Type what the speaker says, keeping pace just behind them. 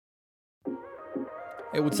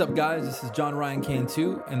Hey, what's up, guys? This is John Ryan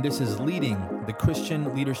Cantu, and this is Leading the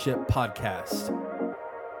Christian Leadership Podcast.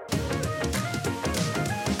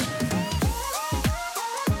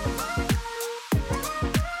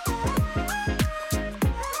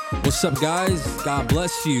 What's up, guys? God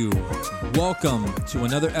bless you. Welcome to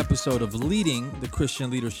another episode of Leading the Christian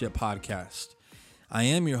Leadership Podcast. I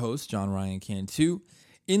am your host, John Ryan Cantu.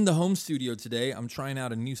 In the home studio today, I'm trying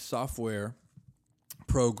out a new software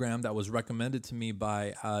program that was recommended to me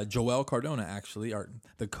by Joel Cardona, actually,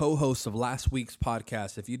 the co-host of last week's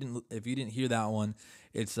podcast. If you didn't hear that one,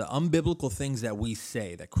 it's unbiblical things that we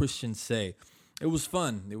say, that Christians say. It was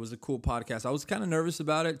fun. It was a cool podcast. I was kind of nervous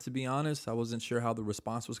about it, to be honest. I wasn't sure how the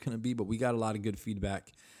response was going to be, but we got a lot of good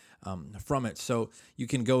feedback from it. So you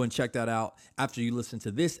can go and check that out after you listen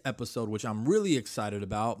to this episode, which I'm really excited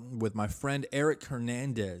about, with my friend Eric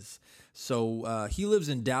Hernandez. So he lives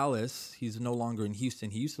in Dallas. He's no longer in Houston.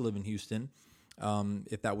 He used to live in Houston,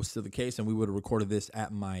 if that was still the case, and we would have recorded this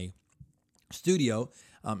at my studio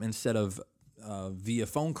instead of via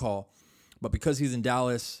phone call. But because he's in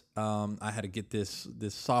Dallas, I had to get this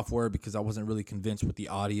software because I wasn't really convinced with the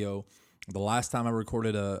audio the last time I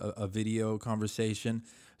recorded a video conversation.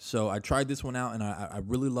 So I tried this one out, and I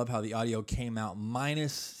really love how the audio came out,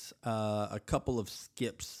 minus a couple of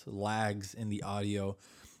skips, lags in the audio.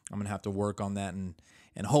 I'm going to have to work on that, and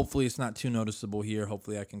hopefully it's not too noticeable here.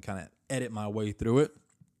 Hopefully I can kind of edit my way through it.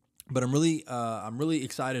 But I'm really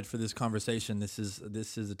excited for this conversation. This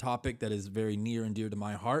is a topic that is very near and dear to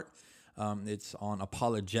my heart. It's on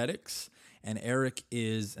apologetics, and Eric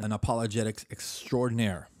is an apologetics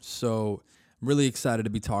extraordinaire. So I'm really excited to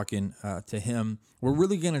be talking to him. We're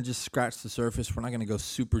really going to just scratch the surface. We're not going to go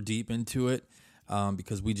super deep into it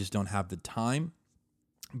because we just don't have the time.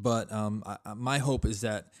 But my hope is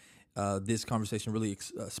that this conversation really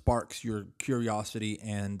sparks your curiosity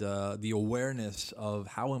and the awareness of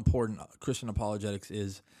how important Christian apologetics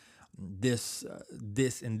is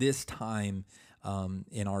in this time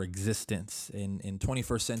in our existence. In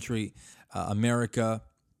 21st century America,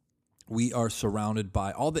 we are surrounded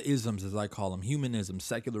by all the isms, as I call them: humanism,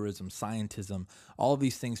 secularism, scientism, all of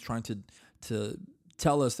these things trying to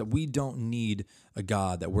tell us that we don't need a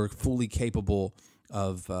God, that we're fully capable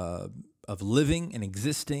of living and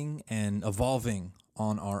existing and evolving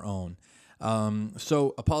on our own.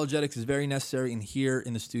 So apologetics is very necessary. And here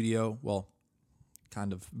in the studio, well,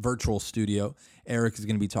 kind of virtual studio, Eric is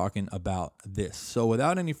going to be talking about this. So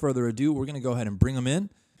without any further ado, we're going to go ahead and bring him in.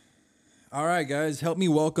 All right, guys, help me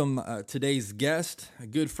welcome today's guest, a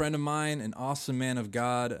good friend of mine, an awesome man of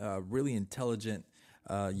God, a really intelligent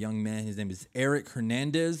young man. His name is Eric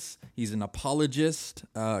Hernandez. He's an apologist,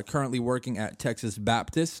 currently working at Texas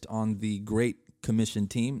Baptist on the Great Commission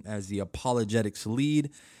team as the apologetics lead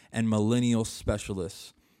and millennial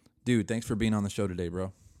specialist. Dude, thanks for being on the show today,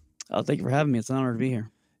 bro. Oh, thank you for having me. It's an honor to be here.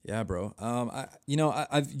 Yeah, bro.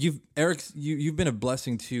 You've been a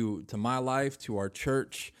blessing to my life, to our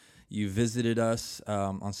church. You visited us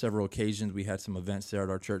on several occasions. We had some events there at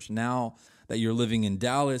our church. Now that you're living in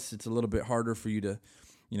Dallas, it's a little bit harder for you to,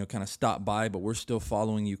 kind of stop by, but we're still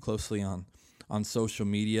following you closely on social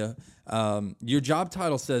media. Your job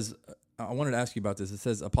title says, I wanted to ask you about this. It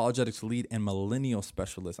says apologetics lead and millennial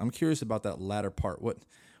specialist. I'm curious about that latter part.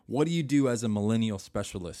 What do you do as a millennial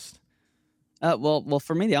specialist? Well,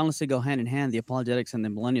 for me, they honestly go hand in hand, the apologetics and the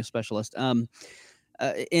millennial specialist. In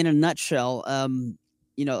a nutshell,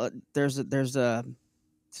 there's a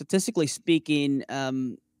statistically speaking,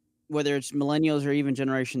 whether it's millennials or even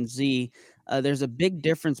Generation Z, there's a big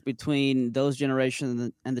difference between those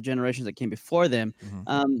generations and the generations that came before them.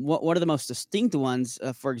 Mm-hmm. One of the most distinct ones,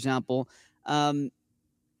 for example,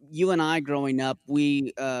 you and I growing up,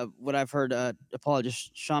 what I've heard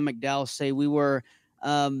apologist Sean McDowell say, we were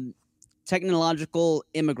technological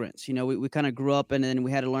immigrants. We kind of grew up and then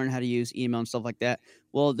we had to learn how to use email and stuff like that.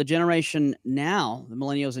 Well, the generation now, the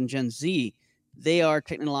millennials and Gen Z, they are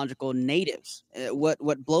technological natives.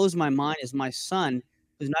 What blows my mind is my son,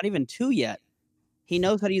 who's not even 2 yet. He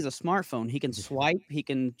knows how to use a smartphone. He can swipe. He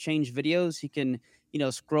can change videos. He can,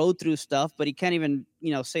 scroll through stuff, but he can't even,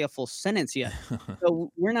 say a full sentence yet.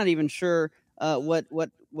 So we're not even sure what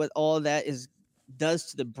all of that does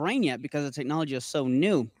to the brain yet, because the technology is so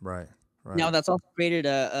new. Right. Now that's also created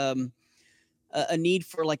a need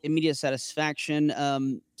for like immediate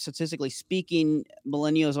satisfaction. Statistically speaking,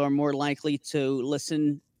 millennials are more likely to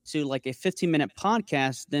listen to like a 15-minute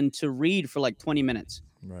podcast than to read for like 20 minutes.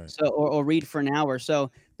 Right. So, or read for an hour.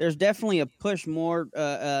 So there's definitely a push more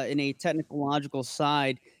in a technological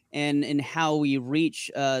side and in how we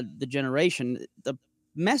reach the generation. The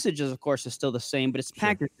messages, of course, is still the same, but it's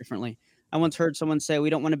packaged differently. I once heard someone say, we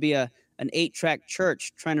don't want to be an 8-track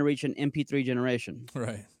church trying to reach an MP3 generation.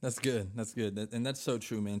 Right. That's good. That's good. And that's so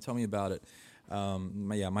true, man. Tell me about it.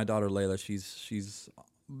 My daughter Layla, she's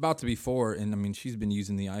about to be 4, and I mean, she's been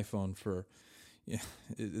using the iPhone for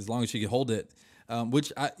as long as she could hold it.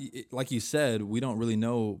 Which, like you said, we don't really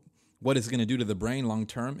know what it's going to do to the brain long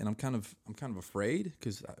term, and I'm kind of afraid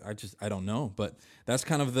because I don't know. But that's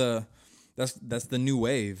kind of that's the new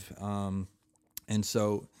wave, and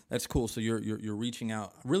so that's cool. So you're reaching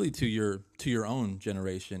out really to your own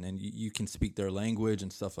generation, and you can speak their language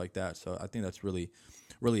and stuff like that. So I think that's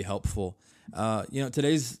really helpful.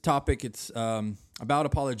 Today's topic, it's about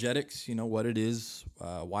apologetics. What it is,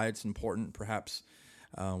 why it's important. Perhaps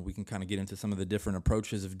we can kind of get into some of the different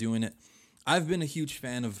approaches of doing it. I've been a huge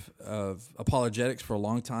fan of apologetics for a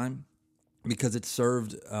long time because it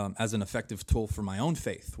served as an effective tool for my own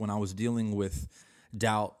faith when I was dealing with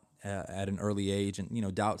doubt at an early age.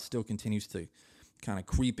 And, doubt still continues to kind of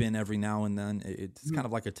creep in every now and then. It's kind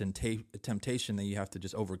of like a temptation that you have to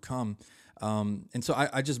just overcome. And so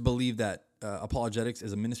I just believe that apologetics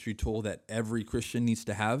is a ministry tool that every Christian needs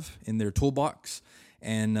to have in their toolbox.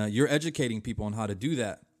 And you're educating people on how to do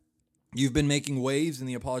that. You've been making waves in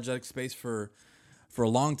the apologetic space for a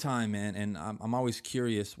long time, man. And I'm always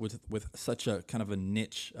curious with such a kind of a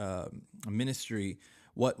niche ministry.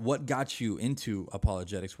 What got you into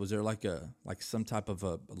apologetics? Was there like some type of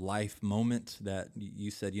a life moment that you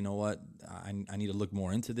said, you know what, I need to look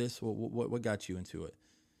more into this? What got you into it?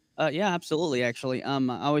 Yeah, absolutely. Actually, I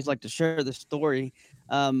always like to share this story.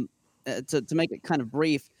 To make it kind of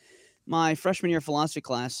brief, my freshman year philosophy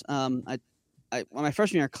class, my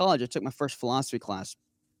freshman year of college, I took my first philosophy class.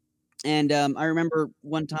 And I remember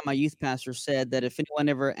one time my youth pastor said that if anyone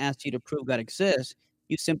ever asked you to prove God exists,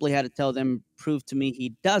 you simply had to tell them, prove to me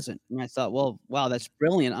he doesn't. And I thought, well, wow, that's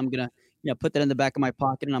brilliant. I'm going to put that in the back of my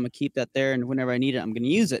pocket, and I'm going to keep that there. And whenever I need it, I'm going to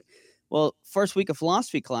use it. Well, first week of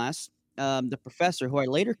philosophy class, the professor, who I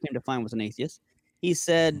later came to find was an atheist, he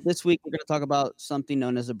said, this week we're going to talk about something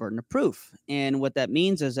known as a burden of proof. And what that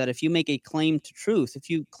means is that if you make a claim to truth, if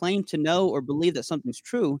you claim to know or believe that something's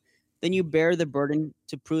true, then you bear the burden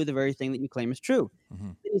to prove the very thing that you claim is true. Mm-hmm.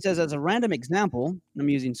 He says, as a random example, and I'm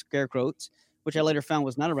using scare quotes, which I later found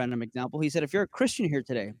was not a random example. He said, if you're a Christian here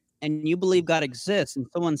today and you believe God exists and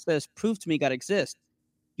someone says, prove to me God exists,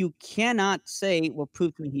 you cannot say, well,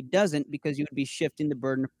 prove to me he doesn't, because you would be shifting the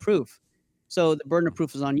burden of proof. So the burden of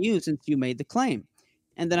proof is on you since you made the claim.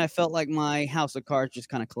 And then I felt like my house of cards just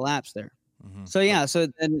kind of collapsed there. Mm-hmm.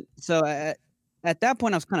 So at that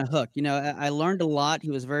point I was kind of hooked. I learned a lot.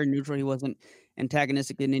 He was very neutral. He wasn't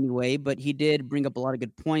antagonistic in any way, but he did bring up a lot of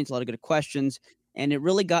good points, a lot of good questions. And it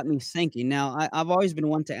really got me thinking. Now, I've always been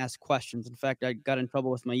one to ask questions. In fact, I got in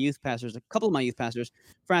trouble with my youth pastors, a couple of my youth pastors,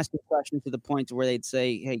 for asking questions to the point where they'd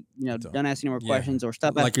say, hey, don't ask any more questions or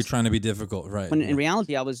stop. Like you're trying to be difficult, right? When in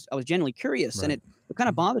reality, I was genuinely curious. Right. And it kind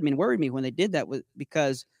of bothered me and worried me when they did that,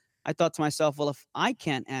 because I thought to myself, well, if I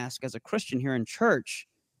can't ask as a Christian here in church,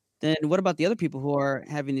 then what about the other people who are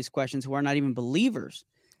having these questions who are not even believers?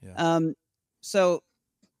 Yeah.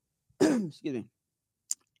 Excuse me.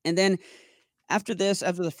 And then after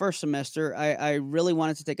the first semester, I really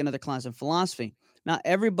wanted to take another class in philosophy. Now,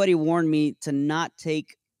 everybody warned me to not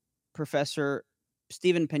take Professor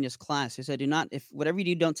Stephen Pena's class. He said, whatever you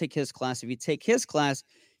do, don't take his class. If you take his class,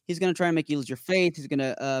 he's going to try and make you lose your faith. He's going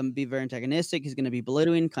to be very antagonistic. He's going to be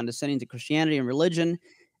belittling, condescending to Christianity and religion.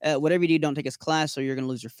 Whatever you do, don't take his class, or you're going to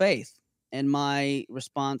lose your faith. And my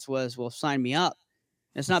response was, well, sign me up.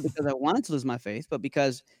 And it's not because I wanted to lose my faith, but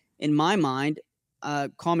because in my mind,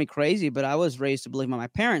 call me crazy, but I was raised to believe by my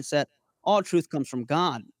parents that all truth comes from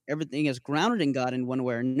God. Everything is grounded in God in one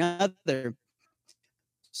way or another.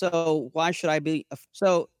 So why should I be?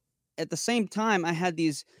 So at the same time, I had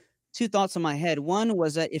these two thoughts in my head. One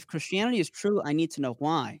was that if Christianity is true, I need to know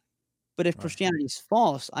why. But if Christianity is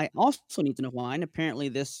false, I also need to know why. And apparently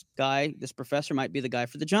this professor might be the guy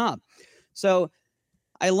for the job. So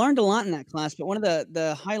I learned a lot in that class, but one of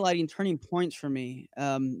the highlighting turning points for me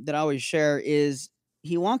that I always share is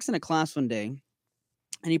he walks in a class one day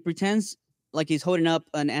and he pretends like he's holding up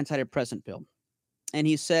an antidepressant pill. And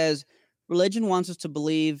he says, religion wants us to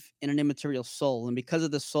believe in an immaterial soul. And because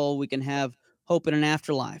of the soul, we can have hope in an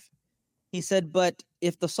afterlife. He said, but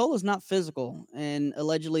if the soul is not physical, and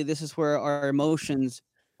allegedly this is where our emotions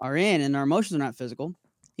are in, and our emotions are not physical,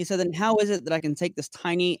 he said, then how is it that I can take this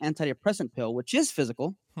tiny antidepressant pill, which is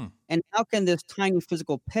physical, and how can this tiny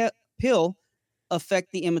physical pill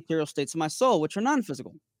affect the immaterial states of my soul, which are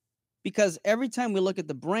non-physical? Because every time we look at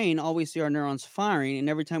the brain, all we see are neurons firing, and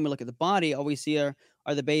every time we look at the body, all we see are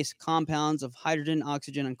the base compounds of hydrogen,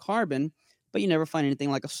 oxygen, and carbon, but you never find anything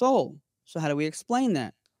like a soul. So how do we explain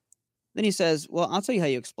that? Then he says, well, I'll tell you how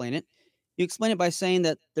you explain it. You explain it by saying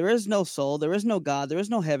that there is no soul, there is no God, there is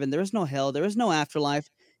no heaven, there is no hell, there is no afterlife,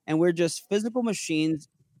 and we're just physical machines,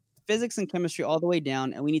 physics and chemistry all the way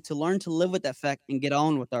down, and we need to learn to live with that fact and get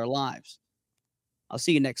on with our lives. I'll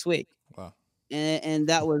see you next week. Wow. And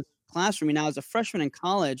that was class for me. Now, as a freshman in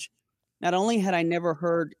college, not only had I never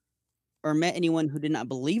heard or met anyone who did not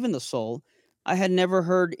believe in the soul, I had never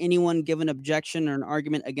heard anyone give an objection or an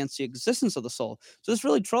argument against the existence of the soul. So this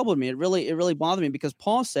really troubled me. It really bothered me because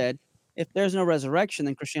Paul said, if there's no resurrection,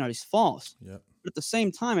 then Christianity is false. Yep. But at the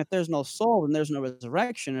same time, if there's no soul, then there's no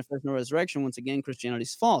resurrection. If there's no resurrection, once again, Christianity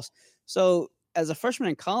is false. So as a freshman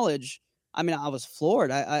in college, I mean, I was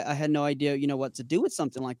floored. I had no idea, what to do with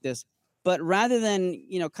something like this. But rather than,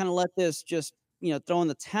 kind of let this just, throw in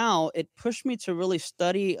the towel, it pushed me to really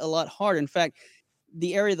study a lot harder. In fact,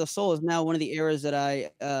 the area of the soul is now one of the areas that I,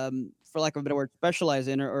 for lack of a better word, specialize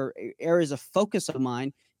in, or areas of focus of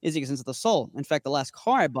mine is the existence of the soul. In fact, the last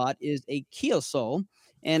car I bought is a Kia Soul,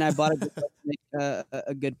 and I bought it because I make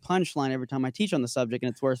a good punchline every time I teach on the subject,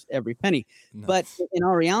 and it's worth every penny. But Nice. in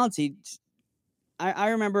all reality, I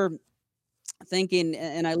remember thinking,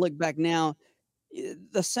 and I look back now,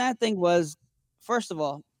 the sad thing was, first of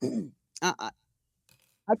all,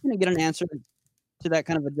 I couldn't get an answer to that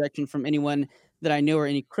kind of objection from anyone that I knew or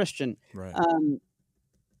any Christian. Right.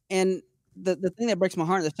 And the thing that breaks my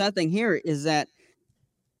heart, the sad thing here is that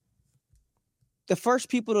the first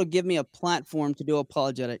people to give me a platform to do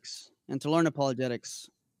apologetics and to learn apologetics,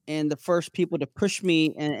 and the first people to push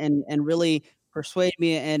me and really persuade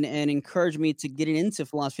me and encourage me to getting into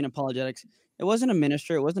philosophy and apologetics, it wasn't a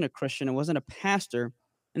minister, it wasn't a Christian, it wasn't a pastor.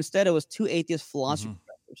 Instead, it was two atheist philosophy Mhm.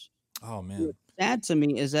 professors. Oh What's man. sad to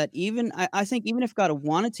me is that I think even if God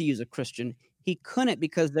wanted to use a Christian, he couldn't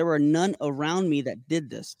because there were none around me that did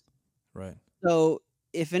this. Right. So,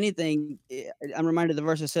 if anything, I'm reminded of the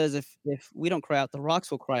verse that says, "If we don't cry out, the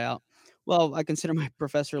rocks will cry out." Well, I consider my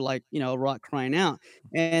professor like, a rock crying out.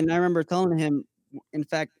 And I remember telling him, in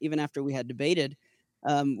fact, even after we had debated,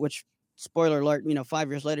 which spoiler alert, 5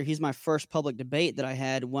 years later, he's my first public debate that I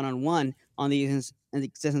had one-on-one on the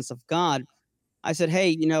existence of God. I said,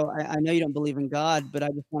 "Hey, I know you don't believe in God, but I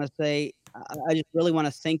just wanna say, I just really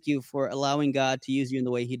wanna thank you for allowing God to use you in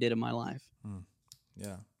the way he did in my life." Mm.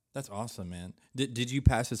 Yeah. That's awesome, man. Did you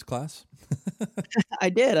pass his class? I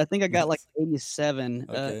did. I think I got like Nice. 87,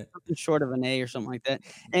 Okay. something short of an A or something like that,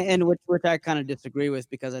 and which I kinda disagree with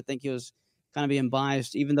because I think he was kinda being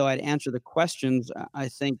biased. Even though I'd answer the questions, I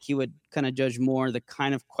think he would kinda judge more the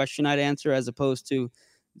kind of question I'd answer as opposed to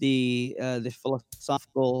the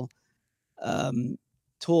philosophical, um,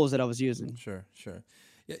 tools that I was using. Sure. Sure.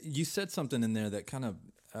 Yeah. You said something in there that kind of,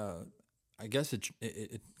 uh, I guess it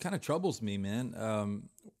kind of troubles me, man.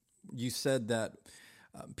 You said that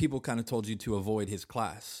people kind of told you to avoid his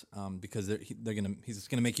class because he's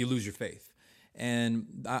gonna make you lose your faith.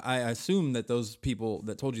 And I assume that those people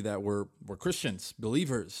that told you that were Christians,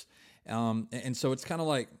 believers, and so it's kind of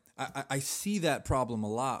like I see that problem a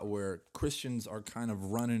lot where Christians are kind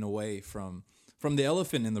of running away from the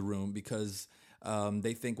elephant in the room because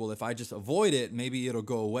they think, well, if I just avoid it, maybe it'll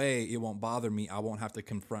go away. It won't bother me. I won't have to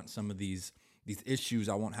confront some of these issues.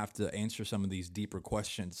 I won't have to answer some of these deeper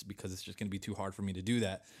questions because it's just going to be too hard for me to do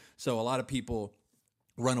that. So a lot of people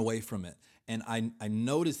run away from it, and I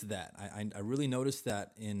noticed that. I really noticed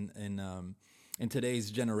that in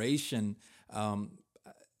today's generation.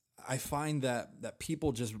 I find that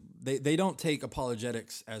people just they don't take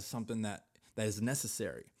apologetics as something that is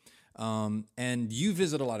necessary. And you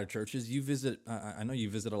visit a lot of churches. You visit, I know you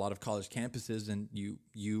visit a lot of college campuses, and you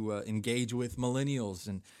engage with millennials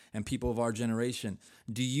and people of our generation.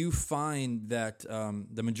 Do you find that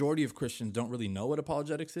the majority of Christians don't really know what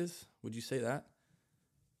apologetics is? Would you say that?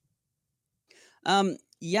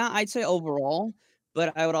 Yeah, I'd say overall,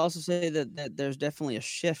 but I would also say that there's definitely a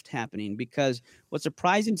shift happening because what's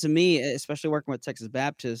surprising to me, especially working with Texas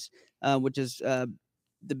Baptists, which is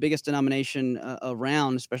the biggest denomination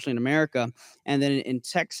around, especially in America, and then in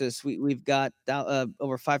Texas, we've got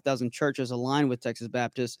over 5,000 churches aligned with Texas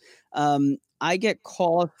Baptists. I get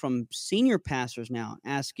calls from senior pastors now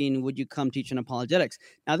asking, "Would you come teach in apologetics?"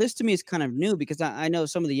 Now, this to me is kind of new because I know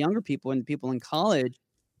some of the younger people and people in college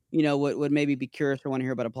would maybe be curious or want to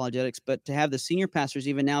hear about apologetics, but to have the senior pastors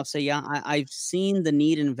even now say, "Yeah, I've seen the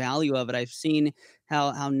need and value of it. I've seen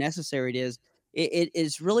how necessary it is." It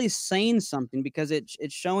is really saying something because it's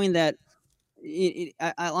showing that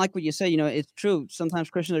I like what you say. It's true. Sometimes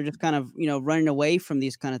Christians are just kind of running away from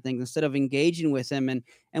these kind of things instead of engaging with them,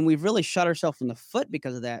 and we've really shot ourselves in the foot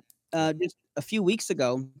because of that. Yeah. Just a few weeks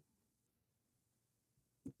ago,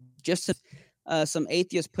 just some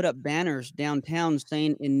atheists put up banners downtown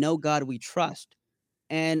saying, "In no God we trust."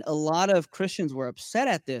 And a lot of Christians were upset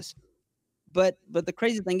at this. But the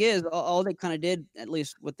crazy thing is, all they kind of did, at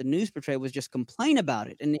least what the news portrayed, was just complain about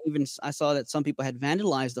it. And even I saw that some people had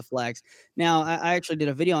vandalized the flags. Now, I actually did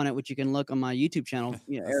a video on it, which you can look on my YouTube channel, I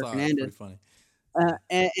Eric saw it. It's Hernandez. pretty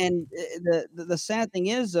funny. The sad thing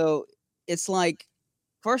is, though, it's like,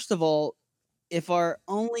 first of all, if our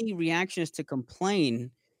only reaction is to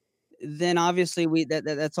complain, then obviously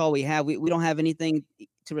that's all we have. We don't have anything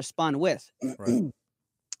to respond with. Right.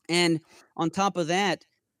 And on top of that,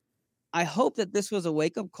 I hope that this was a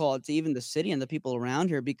wake up call to even the city and the people around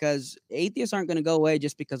here, because atheists aren't going to go away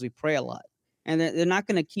just because we pray a lot. And they're not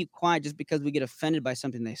going to keep quiet just because we get offended by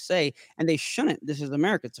something they say. And they shouldn't. This is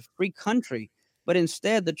America. It's a free country. But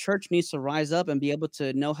instead, the church needs to rise up and be able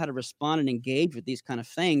to know how to respond and engage with these kind of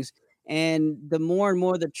things. And the more and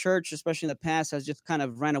more the church, especially in the past, has just kind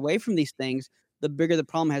of ran away from these things, the bigger the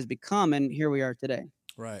problem has become. And here we are today.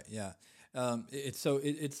 Right. Yeah. It's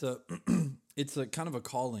a it's a kind of a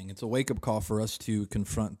calling. It's a wake up call for us to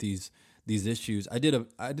confront these issues. I did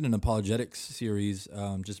an apologetics series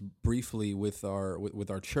just briefly with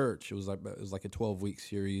our church. It was like a 12-week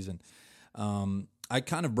series, and I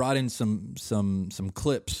kind of brought in some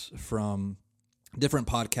clips from different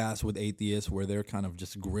podcasts with atheists where they're kind of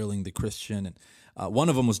just grilling the Christian. And one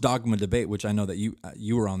of them was Dogma Debate, which I know that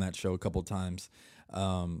you were on that show a couple of times.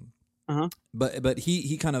 But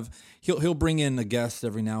he kind of he'll bring in a guest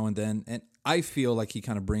every now and then, and I feel like he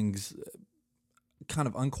kind of brings kind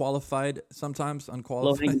of unqualified.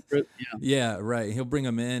 Yeah, right. He'll bring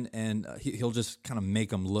them in, and he'll just kind of make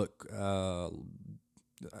them look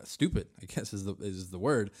stupid, I guess is the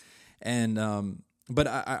word. And but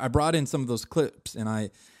I brought in some of those clips, and I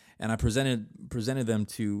presented them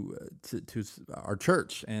to our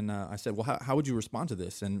church, and I said, well, how would you respond to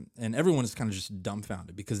this? And everyone is kind of just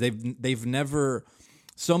dumbfounded, because they've never,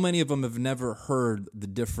 so many of them have never heard the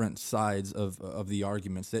different sides of the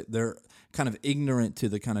arguments. They're kind of ignorant to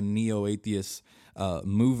the kind of neo-atheist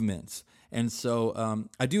movements. And so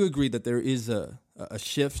I do agree that there is a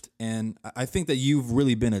shift, and I think that you've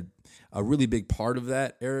really been a really big part of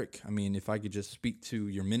that, Eric. I mean, if I could just speak to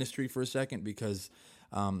your ministry for a second, because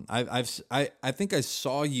I think I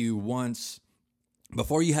saw you once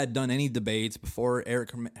before you had done any debates, before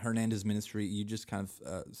Eric Hernandez ministry. You just kind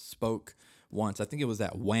of spoke once. I think it was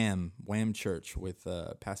at Wham Church with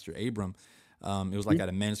Pastor Abram. It was like at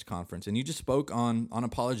a men's conference, and you just spoke on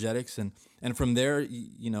apologetics, and from there,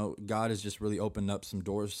 God has just really opened up some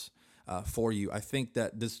doors for you. I think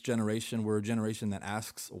that this generation, we're a generation that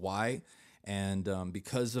asks why, and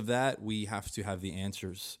because of that, we have to have the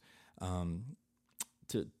answers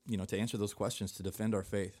to answer those questions, to defend our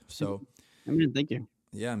faith. So, thank you.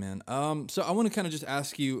 Yeah, man. So I want to kind of just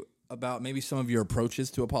ask you about maybe some of your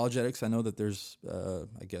approaches to apologetics. I know that there's,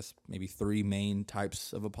 I guess, maybe 3 main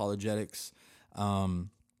types of apologetics. And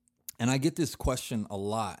I get this question a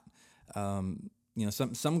lot.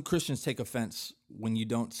 Some Christians take offense when you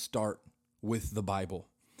don't start with the Bible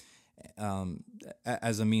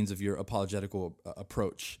as a means of your apologetical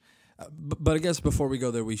approach. But I guess before we go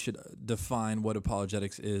there, we should define what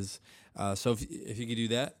apologetics is. So if you could do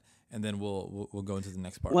that, and then we'll go into the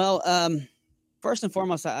next part. Well, first and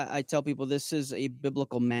foremost, I tell people this is a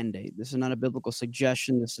biblical mandate. This is not a biblical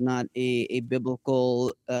suggestion. This is not a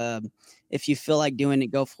biblical, if you feel like doing it,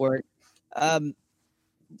 go for it.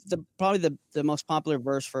 Probably the most popular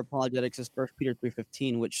verse for apologetics is 1 Peter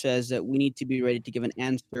 3:15, which says that we need to be ready to give an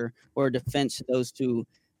answer or a defense to those who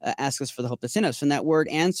ask us for the hope that's in us. And that word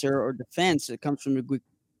answer or defense, it comes from the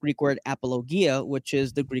Greek word apologia, which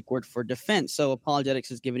is the Greek word for defense. So apologetics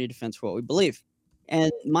is giving a defense for what we believe.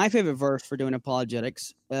 And my favorite verse for doing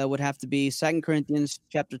apologetics would have to be 2 Corinthians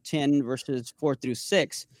chapter 10, verses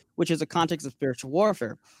 4-6, which is a context of spiritual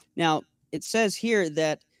warfare. Now, it says here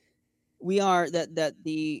that that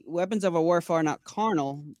the weapons of our warfare are not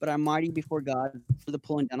carnal, but are mighty before God for the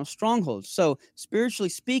pulling down of strongholds. So spiritually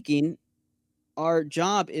speaking, our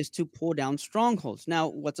job is to pull down strongholds. Now,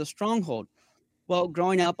 what's a stronghold? Well,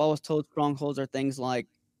 growing up, I was told strongholds are things like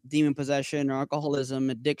demon possession or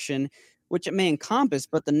alcoholism, addiction, which it may encompass,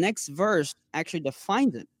 but the next verse actually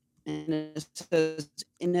defines it. And it says,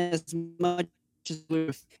 in as much as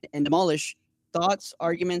we demolish thoughts,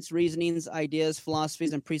 arguments, reasonings, ideas,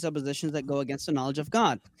 philosophies, and presuppositions that go against the knowledge of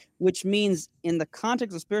God, which means in the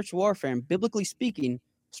context of spiritual warfare, and biblically speaking,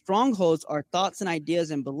 strongholds are thoughts and ideas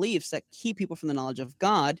and beliefs that keep people from the knowledge of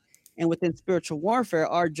God. And within spiritual warfare,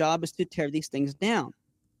 our job is to tear these things down.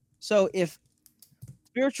 So if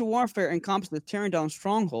spiritual warfare encompasses tearing down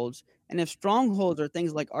strongholds, and if strongholds are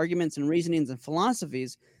things like arguments and reasonings and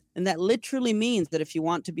philosophies, And that literally means that if you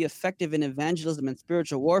want to be effective in evangelism and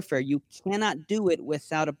spiritual warfare, you cannot do it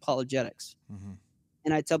without apologetics. Mm-hmm.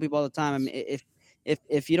 And I tell people all the time, I mean,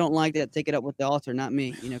 if you don't like that, take it up with the altar, not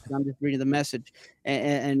me, because I'm just reading the message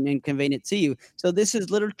and conveying it to you. So this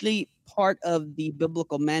is literally part of the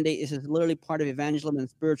biblical mandate. This is literally part of evangelism and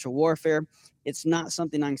spiritual warfare. It's not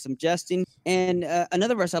something I'm suggesting. And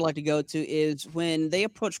another verse I'd like to go to is when they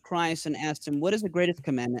approached Christ and asked him, what is the greatest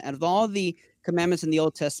commandment? Out of all the commandments in the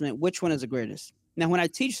Old Testament, which one is the greatest? Now, when I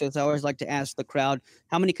teach this, I always like to ask the crowd,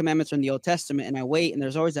 how many commandments are in the Old Testament? And I wait, and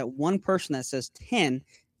there's always that one person that says 10.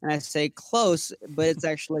 And I say close, but it's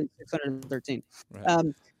actually 613. Right.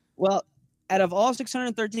 Well, out of all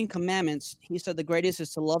 613 commandments, he said the greatest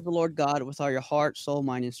is to love the Lord God with all your heart, soul,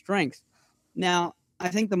 mind, and strength. Now, I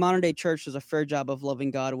think the modern day church does a fair job of loving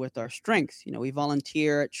God with our strength. We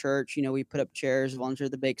volunteer at church, we put up chairs, volunteer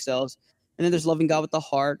at the bake sales. And then there's loving God with the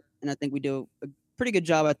heart. And I think we do a pretty good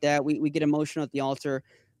job at that. We get emotional at the altar.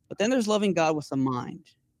 But then there's loving God with the mind.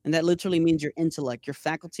 And that literally means your intellect, your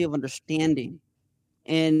faculty of understanding.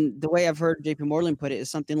 And the way I've heard JP Moreland put it is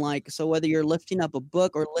something like, so whether you're lifting up a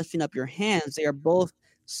book or lifting up your hands, they are both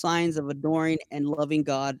signs of adoring and loving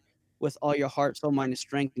God with all your heart, soul, mind, and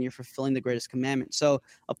strength, and you're fulfilling the greatest commandment. So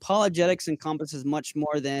apologetics encompasses much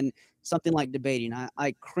more than something like debating.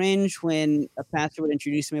 I cringe when a pastor would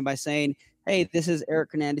introduce me by saying, hey, this is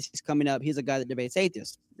Eric Hernandez. He's coming up. He's a guy that debates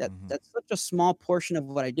atheists. That's such a small portion of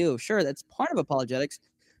what I do. Sure, that's part of apologetics.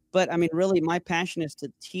 But I mean, really, my passion is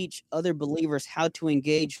to teach other believers how to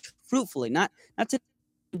engage fruitfully, not to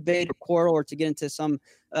debate or quarrel or to get into some,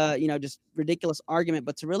 just ridiculous argument,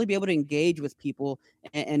 but to really be able to engage with people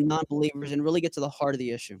and non-believers and really get to the heart of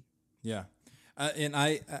the issue. Yeah, and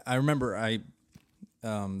I remember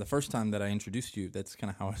the first time that I introduced you. That's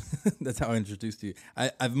kind of how that's how I introduced you.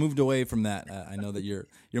 I've moved away from that. I know that you're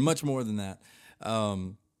much more than that.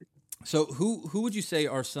 So who would you say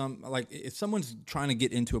are some, like, if someone's trying to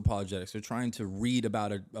get into apologetics, they're trying to read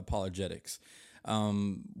about apologetics,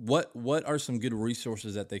 what are some good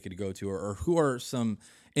resources that they could go to, or who are some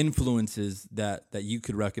influences that you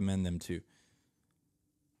could recommend them to?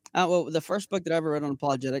 Well, the first book that I ever read on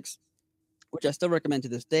apologetics, which I still recommend to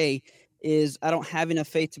this day, is I Don't Have Enough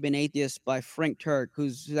Faith to Be an Atheist by Frank Turk,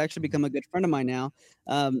 who's actually become a good friend of mine now.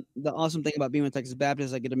 The awesome thing about being with Texas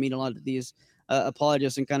Baptist, I get to meet a lot of these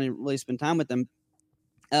apologists and kind of really spend time with them.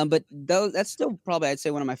 But that's still probably, I'd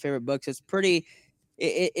say, one of my favorite books. It's pretty,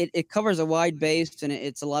 it covers a wide base, and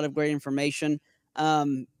it's a lot of great information.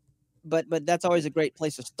 But that's always a great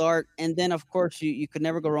place to start. And then, of course, you could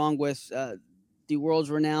never go wrong with the world's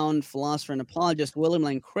renowned philosopher and apologist, William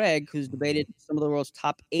Lane Craig, who's debated some of the world's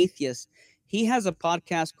top atheists. He has a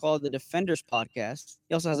podcast called the Defenders Podcast.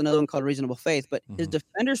 He also has another one called Reasonable Faith. But his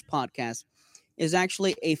Defenders Podcast is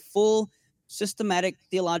actually a full systematic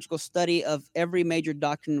theological study of every major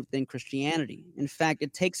doctrine within Christianity. In fact,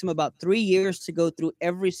 it takes him about 3 years to go through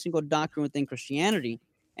every single doctrine within Christianity,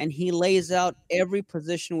 and he lays out every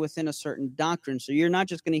position within a certain doctrine. So you're not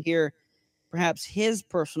just going to hear perhaps his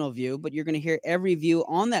personal view, but you're going to hear every view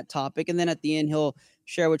on that topic, and then at the end he'll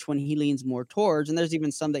share which one he leans more towards. And there's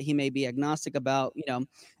even some that he may be agnostic about,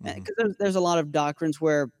 because there's a lot of doctrines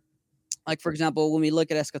where, like, for example, when we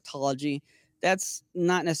look at eschatology, that's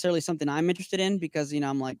not necessarily something I'm interested in, because,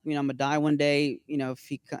 I'm like, I'm gonna die one day.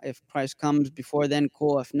 If Christ comes before then,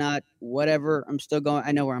 cool. If not, whatever. I'm still going.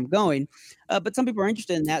 I know where I'm going. But some people are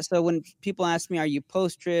interested in that. So when people ask me, are you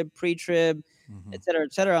post-trib, pre-trib, et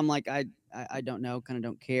cetera, I'm like, I don't know, kind of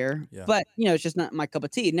don't care. Yeah. But, it's just not my cup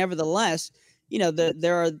of tea. Nevertheless,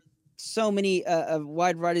 there are so many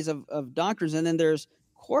wide varieties of doctrines, and then there's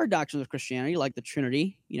core doctrines of Christianity, like the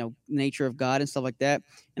Trinity, nature of God and stuff like that.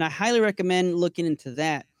 And I highly recommend looking into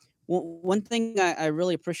that. One thing I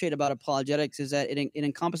really appreciate about apologetics is that it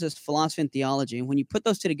encompasses philosophy and theology. And when you put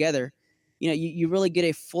those two together, you really get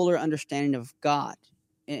a fuller understanding of God.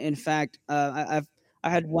 In fact, I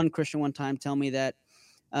had one Christian one time tell me that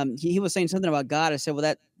he was saying something about God. I said,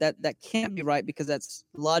 well, that can't be right, because that's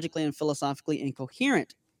logically and philosophically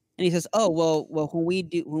incoherent. And he says, oh, well, when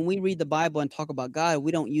we read the Bible and talk about God,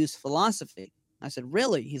 we don't use philosophy. I said,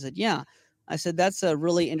 really? He said, yeah. I said, that's a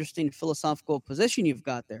really interesting philosophical position you've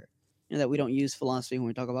got there, that we don't use philosophy when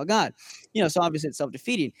we talk about God. So obviously it's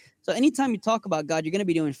self-defeating. So anytime you talk about God, you're going to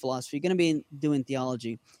be doing philosophy. You're going to be doing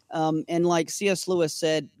theology. And like C.S. Lewis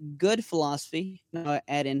said, good philosophy,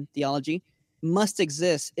 add in theology, must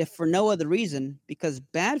exist, if for no other reason, because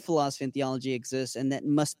bad philosophy and theology exists, and that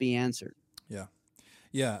must be answered. Yeah.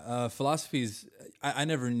 Yeah, philosophies. I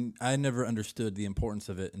never understood the importance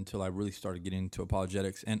of it until I really started getting into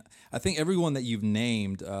apologetics. And I think everyone that you've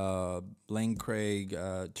named, Lane Craig,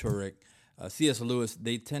 Turek, C.S. Lewis,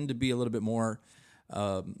 they tend to be a little bit more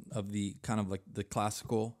of the kind of like the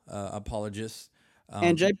classical apologists.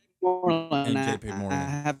 And Um, J.P. Moreland, and I J.P. I Moreland.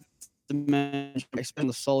 have to mention, Expand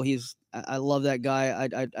the Soul. I love that guy.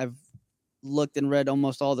 I've looked and read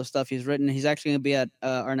almost all the stuff he's written. He's actually going to be at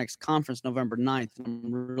our next conference, November 9th.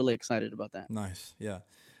 I'm really excited about that. Nice, yeah.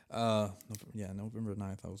 November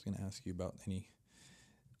 9th. I was going to ask you about any.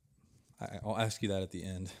 I'll ask you that at the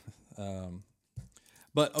end.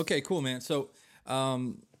 But okay, cool, man. So,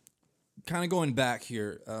 kind of going back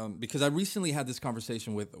here, because I recently had this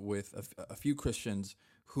conversation with a few Christians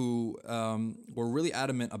who were really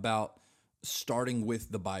adamant about starting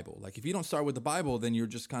with the Bible. Like, if you don't start with the Bible, then you're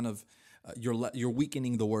just kind of you're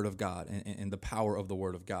weakening the Word of God and the power of the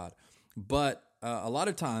Word of God. But a lot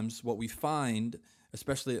of times, what we find,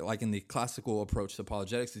 especially like in the classical approach to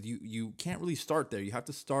apologetics, is you can't really start there. You have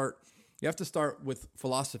to start with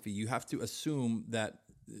philosophy. You have to assume that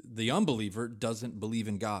the unbeliever doesn't believe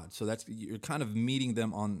in God. So you're kind of meeting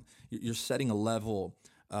them on. You're setting a level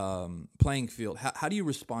playing field. How do you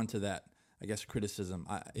respond to that? I guess criticism,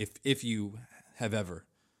 if you have ever.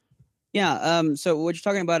 Yeah. So what you're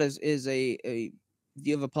talking about is a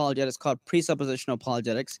view of apologetics called presuppositional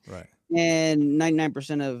apologetics. Right. And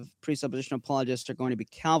 99% of presuppositional apologists are going to be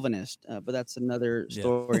Calvinist, but that's another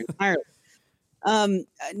story entirely.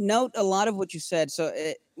 Note a lot of what you said. So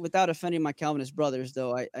without offending my Calvinist brothers,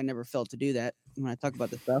 though, I never felt to do that when I talk about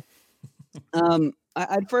this stuff.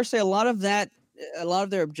 I'd first say a lot of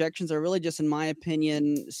their objections are really just, in my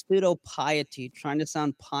opinion, pseudo piety, trying to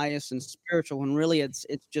sound pious and spiritual when really it's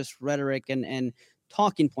just rhetoric and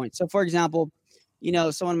talking points. So, for example,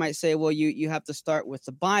 someone might say, well, you have to start with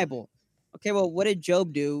the Bible. Okay, well, what did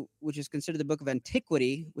Job do, which is considered the book of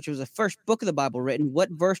antiquity, which was the first book of the Bible written? What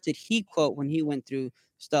verse did he quote when he went through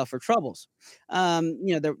stuff or troubles?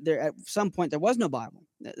 There at some point there was no Bible.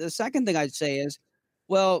 The second thing I'd say is,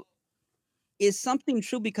 well, is something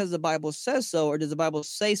true because the Bible says so, or does the Bible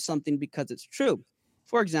say something because it's true?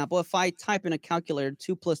 For example, if I type in a calculator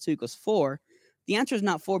 2 + 2 = 4, the answer is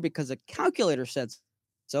not 4 because the calculator said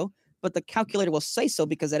so, but the calculator will say so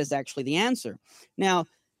because that is actually the answer. Now,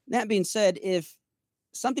 that being said, if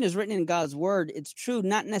something is written in God's word, it's true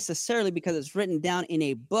not necessarily because it's written down in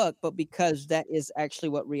a book, but because that is actually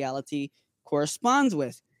what reality corresponds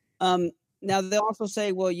with. Now, they'll also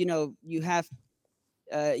say, well, you have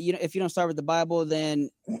if you don't start with the Bible, then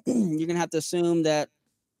you're gonna have to assume that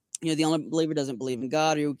the unbeliever doesn't believe in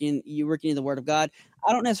God, or you're working in the Word of God.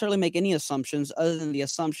 I don't necessarily make any assumptions other than the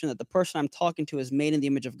assumption that the person I'm talking to is made in the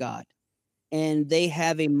image of God, and they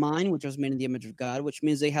have a mind which was made in the image of God, which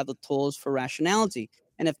means they have the tools for rationality.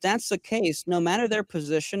 And if that's the case, no matter their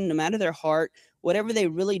position, no matter their heart, whatever they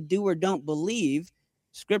really do or don't believe,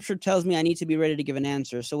 Scripture tells me I need to be ready to give an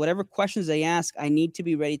answer. So whatever questions they ask, I need to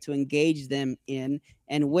be ready to engage them in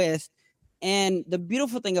and with. And the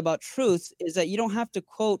beautiful thing about truth is that you don't have to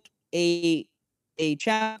quote a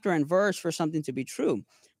chapter and verse for something to be true.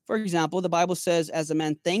 For example, the Bible says, as a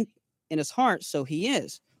man think in his heart, so he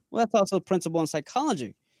is. Well, that's also a principle in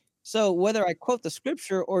psychology. So whether I quote the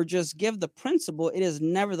scripture or just give the principle, it is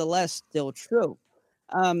nevertheless still true.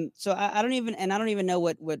 So I don't even know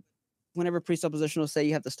what whenever presuppositional say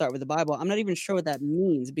you have to start with the Bible, I'm not even sure what that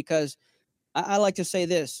means, because I like to say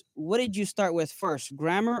this: what did you start with first,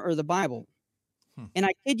 grammar or the Bible? And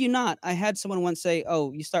I kid you not, I had someone once say,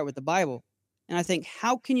 "Oh, you start with the Bible," and I think,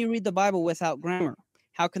 how can you read the Bible without grammar?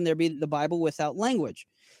 How can there be the Bible without language?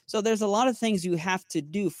 So there's a lot of things you have to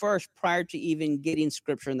do first prior to even getting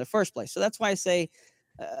scripture in the first place. So that's why I say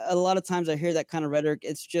a lot of times I hear that kind of rhetoric.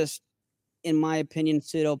 It's just, in my opinion,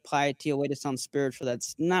 pseudo piety, a way to sound spiritual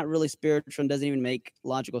that's not really spiritual and doesn't even make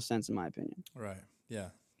logical sense, in my opinion. Right. Yeah.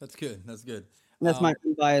 That's good. That's good. And that's my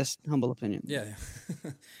unbiased, humble opinion. Yeah.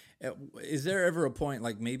 Is there ever a point,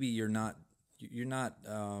 like, maybe you're not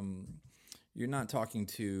talking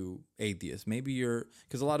to atheists? Maybe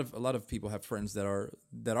because a lot of people have friends that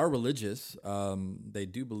are religious. They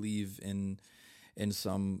do believe in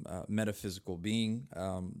some metaphysical being,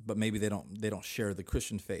 but maybe they don't share the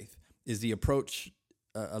Christian faith. Is the approach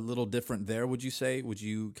a little different there, would you say? Would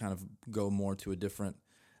you kind of go more to a different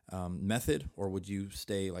method, or would you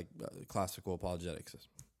stay like classical apologetics?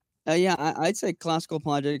 Yeah, I'd say classical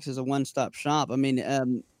apologetics is a one-stop shop. I mean,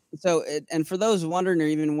 and for those wondering or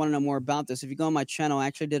even want to know more about this, if you go on my channel, I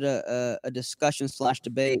actually did a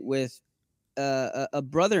discussion/debate with a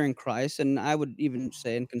brother in Christ, and I would even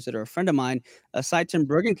say and consider a friend of mine, Seitan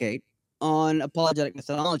Bruggencate, on apologetic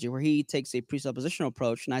methodology, where he takes a presuppositional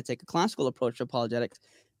approach and I take a classical approach to apologetics,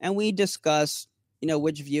 and we discuss,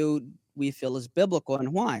 which view we feel is biblical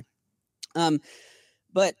and why.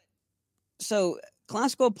 But so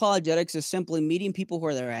classical apologetics is simply meeting people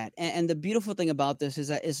where they're at. And the beautiful thing about this is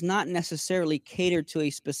that it's not necessarily catered to a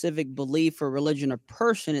specific belief or religion or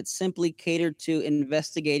person. It's simply catered to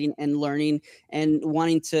investigating and learning and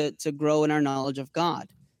wanting to grow in our knowledge of God.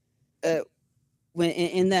 When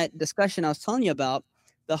in that discussion I was telling you about,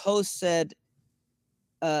 the host said,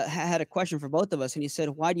 had a question for both of us, and he said,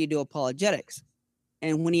 "Why do you do apologetics?"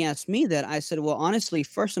 And when he asked me that, I said, "Well, honestly,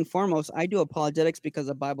 first and foremost, I do apologetics because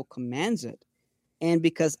the Bible commands it, and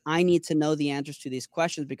because I need to know the answers to these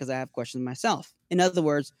questions because I have questions myself." In other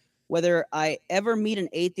words, whether I ever meet an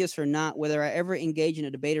atheist or not, whether I ever engage in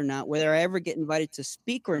a debate or not, whether I ever get invited to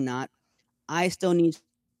speak or not, I still need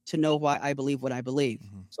to know why I believe what I believe.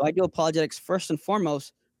 Mm-hmm. So I do apologetics first and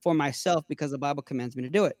foremost for myself because the Bible commands me to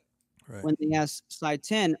do it. Right. When they asked Side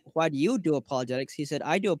 10, "Why do you do apologetics?" he said,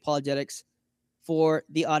 "I do apologetics for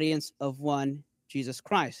the audience of one Jesus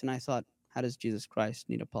Christ." And I thought, how does Jesus Christ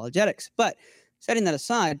need apologetics? But setting that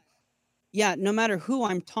aside, yeah, no matter who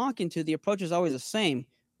I'm talking to, the approach is always the same.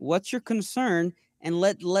 What's your concern? And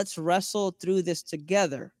let's wrestle through this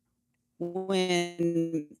together.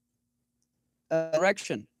 When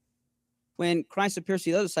direction, when Christ appears to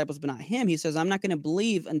the other disciples, but not him, he says, "I'm not going to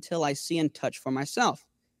believe until I see and touch for myself."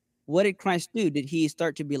 What did Christ do? Did he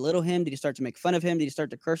start to belittle him? Did he start to make fun of him? Did he start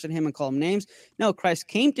to curse at him and call him names? No, Christ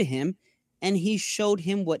came to him and he showed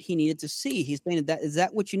him what he needed to see. He's saying, is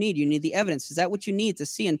that what you need? You need the evidence. Is that what you need to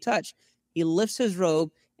see and touch? He lifts his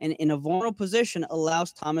robe and in a vulnerable position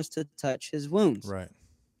allows Thomas to touch his wounds. Right.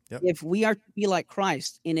 Yep. If we are to be like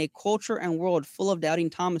Christ in a culture and world full of doubting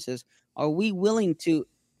Thomases, are we willing to,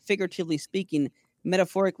 figuratively speaking,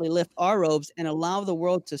 metaphorically lift our robes and allow the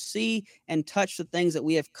world to see and touch the things that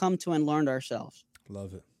we have come to and learned ourselves?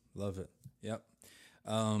 Love it. Love it. Yep.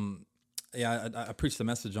 Yeah, I preached the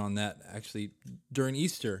message on that actually during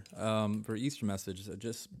Easter, for Easter message.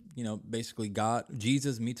 Just, basically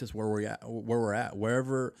Jesus meets us where we're at,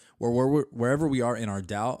 wherever we are in our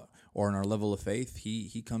doubt or in our level of faith.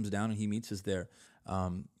 He comes down and he meets us there.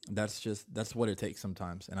 That's what it takes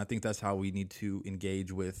sometimes. And I think that's how we need to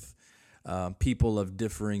engage with people of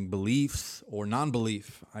differing beliefs or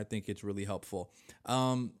non-belief. I think it's really helpful.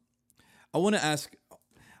 I want to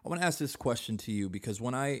ask this question to you because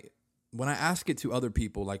when I ask it to other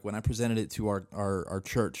people, like when I presented it to our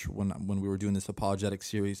church when we were doing this apologetic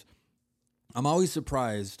series, I'm always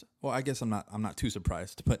surprised. Well, I guess I'm not too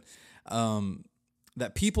surprised, but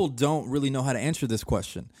that people don't really know how to answer this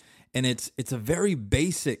question. And it's a very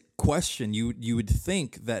basic question. You would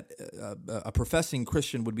think that a professing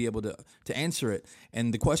Christian would be able to answer it.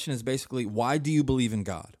 And the question is basically, why do you believe in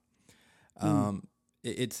God?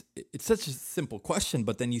 It's such a simple question,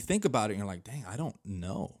 but then you think about it and you're like, dang, I don't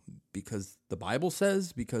know, because the Bible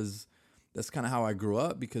says, because that's kind of how I grew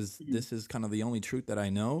up, because this is kind of the only truth that I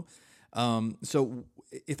know. So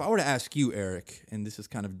if I were to ask you, Eric, and this is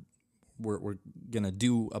kind of, we're going to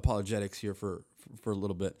do apologetics here for a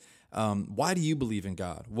little bit. Why do you believe in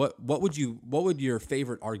God? What would your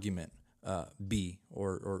favorite argument be,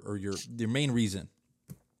 or your main reason?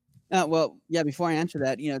 Well, yeah, before I answer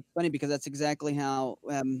that, it's funny because that's exactly how,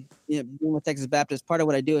 being with Texas Baptist, part of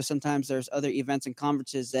what I do is sometimes there's other events and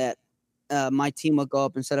conferences that my team will go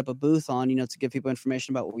up and set up a booth on, to give people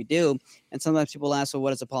information about what we do. And sometimes people ask, well,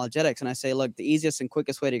 what is apologetics? And I say, look, the easiest and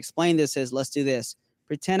quickest way to explain this is, let's do this.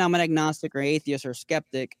 Pretend I'm an agnostic or atheist or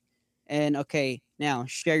skeptic. And okay, now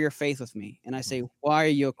share your faith with me. And I say, why are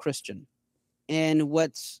you a Christian? And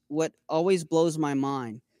what always blows my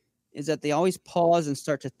mind is that they always pause and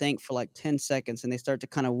start to think for like 10 seconds and they start to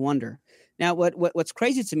kind of wonder. Now, what's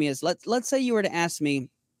crazy to me is let's say you were to ask me,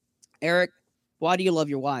 Eric, why do you love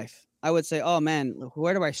your wife? I would say, oh man,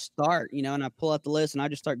 where do I start? And I pull out the list and I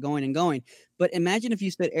just start going and going. But imagine if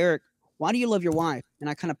you said, Eric, why do you love your wife? And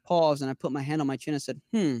I kind of paused and I put my hand on my chin and said,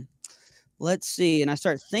 let's see. And I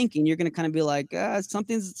start thinking, you're going to kind of be like,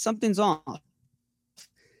 something's off.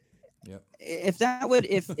 Yep. If that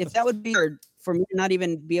would be hard for me to not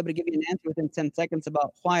even be able to give you an answer within 10 seconds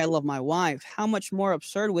about why I love my wife, how much more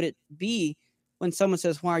absurd would it be when someone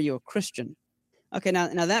says, why are you a Christian? Okay,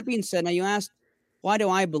 now that being said, now you asked, why do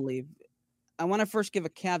I believe? I want to first give a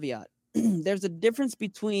caveat. There's a difference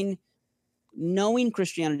between knowing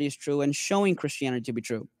Christianity is true and showing Christianity to be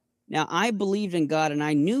true. Now, I believed in God and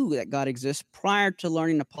I knew that God exists prior to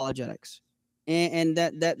learning apologetics. And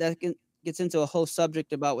that gets into a whole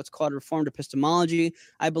subject about what's called Reformed epistemology.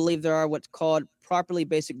 I believe there are what's called properly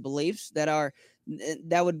basic beliefs that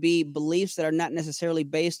would be beliefs that are not necessarily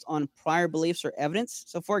based on prior beliefs or evidence.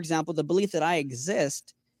 So, for example, the belief that I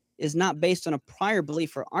exist is not based on a prior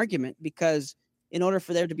belief or argument, because in order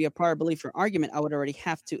for there to be a prior belief or argument, I would already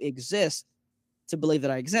have to exist to believe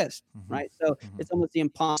that I exist, right? So it's almost the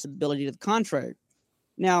impossibility to the contrary.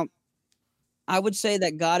 Now, I would say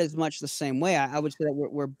that God is much the same way. I would say that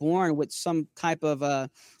we're born with some type of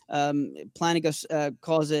Plancius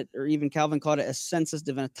calls it, or even Calvin called it, a sensus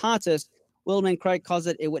divinitatis. Wilhelm Craig calls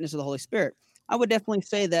it a witness of the Holy Spirit. I would definitely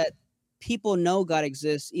say that people know God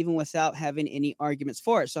exists even without having any arguments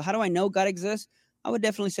for it. So how do I know God exists? I would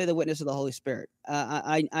definitely say the witness of the Holy Spirit.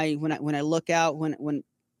 When I look out, when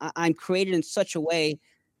I'm created in such a way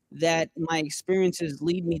that my experiences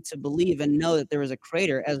lead me to believe and know that there is a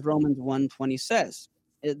creator, as Romans 1:20 says.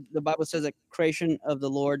 The Bible says that creation of the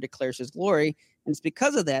Lord declares his glory, and it's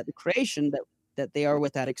because of that, the creation, that they are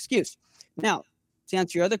without excuse. Now, to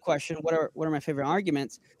answer your other question, what are my favorite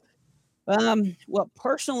arguments? Well,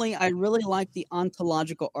 personally, I really like the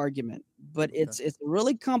ontological argument, but it's a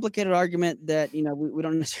really complicated argument that we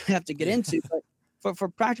don't necessarily have to get into. But for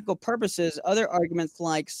practical purposes, other arguments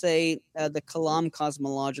like, say, the Kalam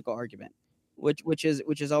cosmological argument, which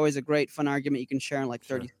is always a great fun argument you can share in like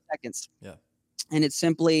 30 seconds. Yeah, and it's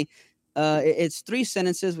simply it's three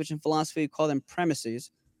sentences, which in philosophy we call them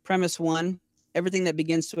premises. Premise one: everything that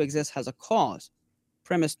begins to exist has a cause.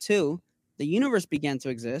 Premise two: the universe began to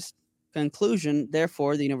exist. Conclusion: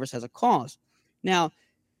 therefore, the universe has a cause. Now,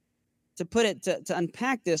 to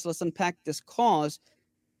unpack this, let's unpack this cause.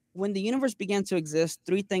 When the universe began to exist,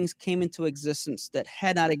 three things came into existence that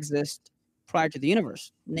had not existed prior to the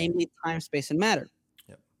universe, namely time, space, and matter.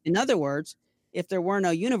 Yep. In other words, if there were no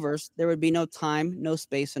universe, there would be no time, no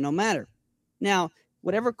space, and no matter. Now,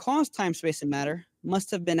 whatever caused time, space, and matter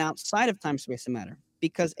must have been outside of time, space, and matter,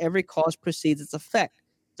 because every cause precedes its effect.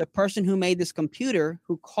 The person who made this computer,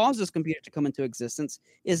 who caused this computer to come into existence,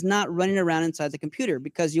 is not running around inside the computer,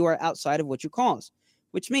 because you are outside of what you cause,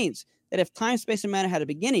 which means that if time, space, and matter had a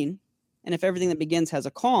beginning, and if everything that begins has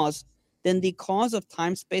a cause, then the cause of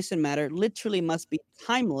time, space, and matter literally must be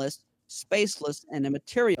timeless, spaceless, and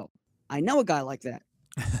immaterial. I know a guy like that.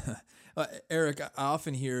 Eric, I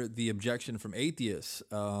often hear the objection from atheists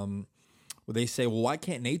where they say, well, why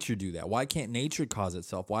can't nature do that? Why can't nature cause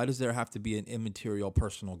itself? Why does there have to be an immaterial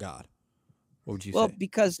personal God? What would you say? Well,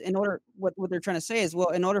 because what they're trying to say is, well,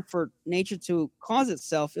 in order for nature to cause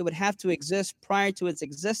itself, it would have to exist prior to its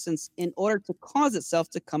existence in order to cause itself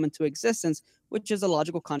to come into existence, which is a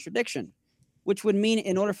logical contradiction, which would mean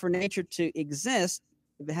in order for nature to exist,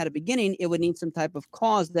 if it had a beginning, it would need some type of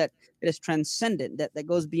cause that is transcendent, that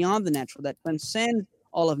goes beyond the natural, that transcends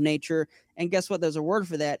all of nature. And guess what? There's a word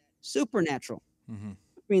for that: supernatural. Mm-hmm.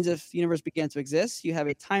 Which means if the universe began to exist, you have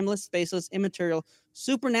a timeless, spaceless, immaterial,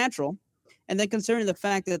 supernatural. And then considering the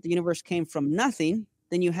fact that the universe came from nothing,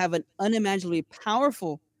 then you have an unimaginably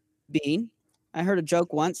powerful being. I heard a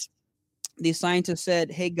joke once. The scientist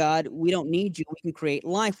said, "Hey, God, we don't need you. We can create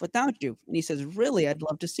life without you." And he says, "Really? I'd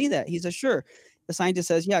love to see that." He says, "Sure." The scientist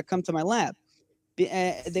says, "Yeah, come to my lab."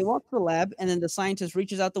 They walk to the lab, and then the scientist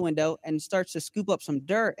reaches out the window and starts to scoop up some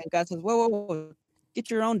dirt. And God says, whoa, whoa, whoa,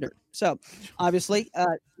 get your own dirt. So obviously,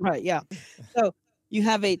 right, yeah. So you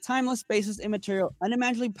have a timeless, spaceless, immaterial,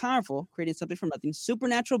 unimaginably powerful, creating something from nothing,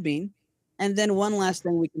 supernatural being. And then one last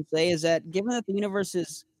thing we can say is that given that the universe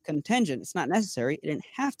is contingent, it's not necessary, it didn't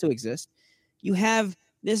have to exist, you have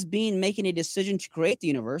this being making a decision to create the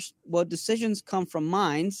universe. Well, decisions come from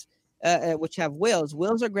minds, which have wills.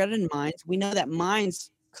 Wills are greater than minds. We know that minds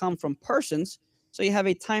come from persons. So you have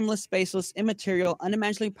a timeless, spaceless, immaterial,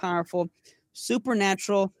 unimaginably powerful,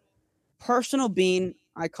 supernatural, personal being.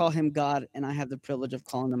 I call him God, and I have the privilege of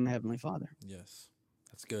calling him my Heavenly Father. Yes,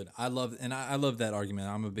 that's good. I love that argument.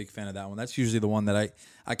 I'm a big fan of that one. That's usually the one that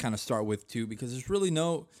I kind of start with too, because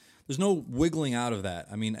there's no wiggling out of that.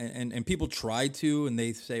 I mean, and people try to, and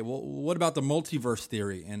they say, well, what about the multiverse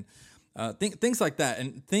theory? And things like that.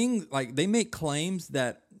 And they make claims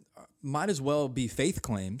that might as well be faith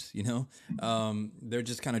claims, they're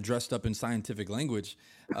just kind of dressed up in scientific language.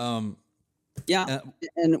 Yeah,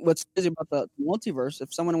 and what's crazy about the multiverse,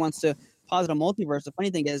 if someone wants to posit a multiverse, the funny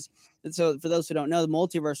thing is, so for those who don't know, the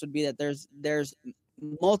multiverse would be that there's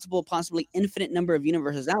multiple, possibly infinite number of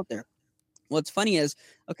universes out there. What's funny is,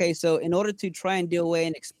 okay, so in order to try and do away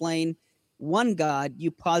and explain one God,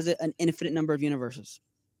 you posit an infinite number of universes,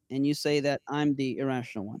 and you say that I'm the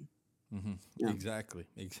irrational one. Mm-hmm. Yeah. Exactly.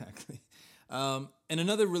 And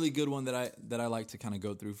another really good one that I like to kind of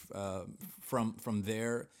go through from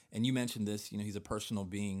there. And you mentioned this. He's a personal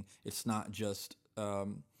being. It's not just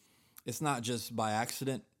by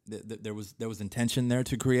accident. There was intention there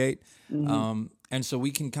to create. Mm-hmm. And so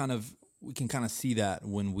we can kind of see that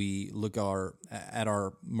when we look at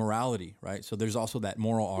our morality, right? So there's also that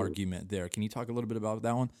moral argument there. Can you talk a little bit about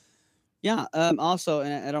that one? Yeah. Also,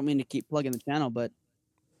 and I don't mean to keep plugging the channel, but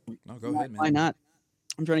No, go ahead, Why man. not?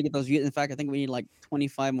 I'm trying to get those views. In fact, I think we need like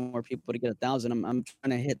 25 more people to get 1,000. I'm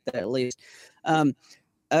trying to hit that at least. Um,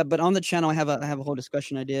 but on the channel, I have a whole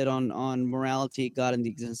discussion I did on morality, God, and the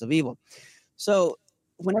existence of evil. So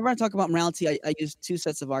whenever I talk about morality, I use two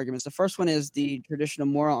sets of arguments. The first one is the traditional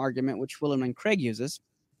moral argument, which William and Craig uses,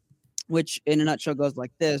 which in a nutshell goes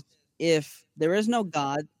like this: if there is no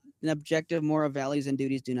God, then objective moral values and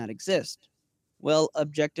duties do not exist. Well,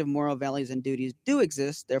 objective moral values and duties do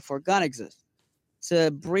exist, therefore God exists.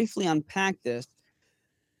 To briefly unpack this,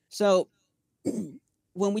 so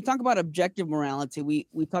when we talk about objective morality,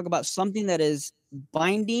 we talk about something that is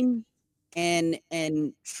binding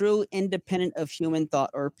and true, independent of human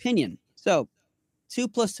thought or opinion. So 2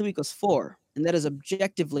 plus 2 equals 4, and that is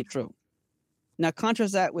objectively true. Now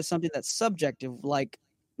contrast that with something that's subjective, like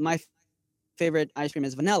my favorite ice cream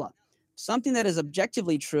is vanilla. Something that is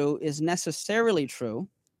objectively true is necessarily true,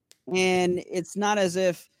 and it's not as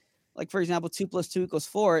if, like for example, 2 plus 2 equals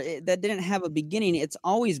 4. That didn't have a beginning. It's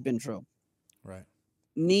always been true. Right.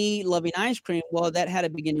 Me loving ice cream, well, that had a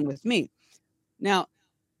beginning with me. Now,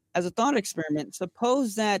 as a thought experiment,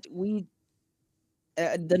 suppose that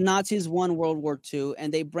the Nazis won World War II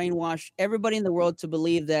and they brainwashed everybody in the world to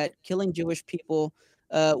believe that killing Jewish people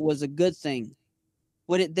was a good thing.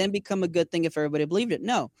 Would it then become a good thing if everybody believed it?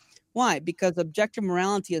 No. Why? Because objective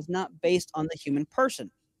morality is not based on the human person.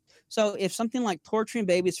 So if something like torturing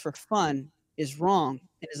babies for fun is wrong,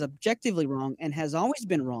 it is objectively wrong and has always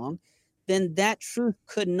been wrong, then that truth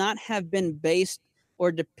could not have been based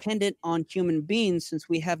or dependent on human beings, since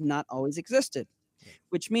we have not always existed.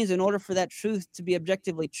 Which means in order for that truth to be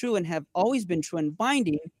objectively true and have always been true and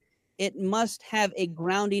binding, it must have a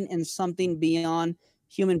grounding in something beyond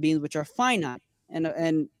human beings, which are finite.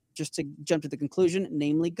 And just to jump to the conclusion,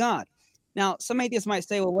 namely God. Now, some atheists might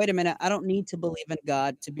say, well, wait a minute, I don't need to believe in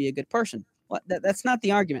God to be a good person. Well, that's not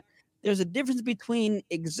the argument. There's a difference between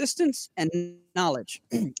existence and knowledge.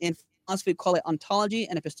 In philosophy, we call it ontology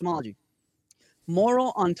and epistemology.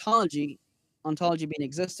 Moral ontology being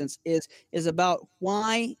existence, is about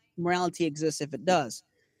why morality exists if it does.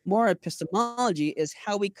 Moral epistemology is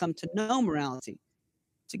how we come to know morality.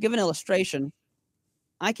 To give an illustration,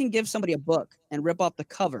 I can give somebody a book and rip off the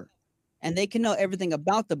cover, and they can know everything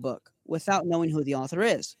about the book without knowing who the author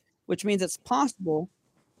is, which means it's possible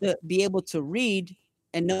to be able to read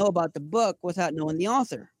and know about the book without knowing the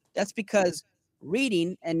author. That's because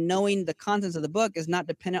reading and knowing the contents of the book is not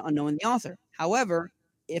dependent on knowing the author. However,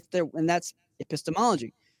 and that's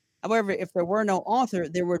epistemology. However, if there were no author,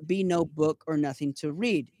 there would be no book or nothing to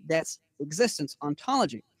read. That's existence,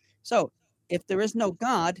 ontology. So if there is no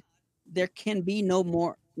God, there can be no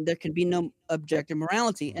objective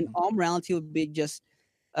morality, and all morality would be just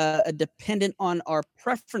dependent on our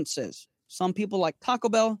preferences. Some people like Taco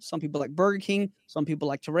Bell, some people like Burger King, some people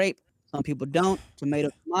like to rape, some people don't. Tomato,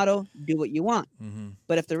 tomato, do what you want.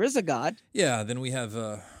 But if there is a God, yeah, then we have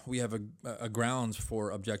a grounds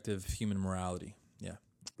for objective human morality. Yeah,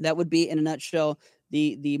 that would be in a nutshell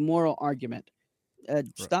the moral argument.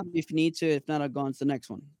 Stop me if you need to. If not, I'll go on to the next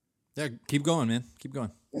one. Yeah, keep going, man. Keep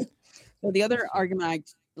going. So the other argument I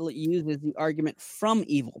use is the argument from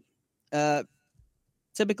evil.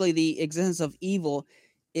 Typically, the existence of evil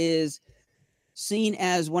is seen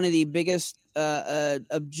as one of the biggest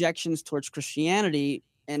objections towards Christianity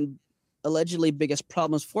and allegedly biggest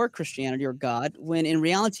problems for Christianity or God, when in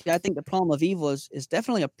reality, I think the problem of evil is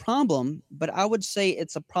definitely a problem, but I would say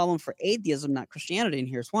it's a problem for atheism, not Christianity, and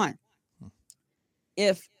here's why.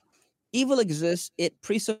 If evil exists, it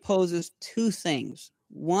presupposes two things.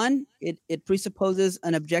 One, it presupposes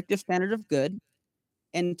an objective standard of good,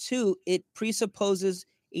 and two, it presupposes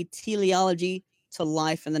a teleology to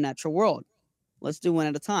life in the natural world. Let's do one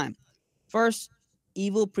at a time. First,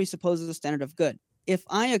 evil presupposes a standard of good. If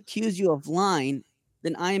I accuse you of lying,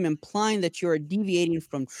 then I am implying that you are deviating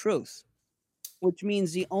from truth, which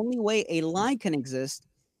means the only way a lie can exist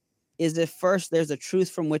is if first there's a truth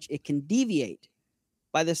from which it can deviate.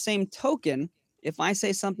 By the same token, if I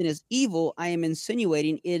say something is evil, I am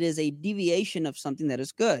insinuating it is a deviation of something that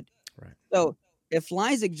is good. Right. So if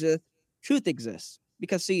lies exist, truth exists.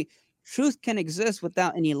 Because see, truth can exist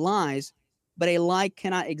without any lies, but a lie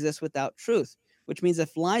cannot exist without truth, which means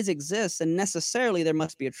if lies exist, then necessarily there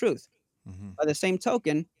must be a truth. By the same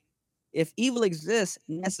token, if evil exists,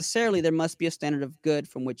 necessarily there must be a standard of good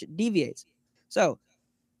from which it deviates. So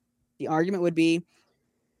the argument would be,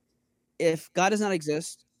 if God does not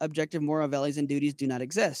exist, objective moral values and duties do not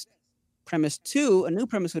exist. Premise 2, a new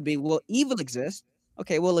premise would be, well, evil exists.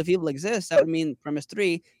 Okay, well, if evil exists, that would mean premise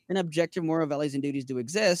 3, then objective moral values and duties do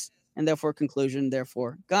exist, and therefore conclusion,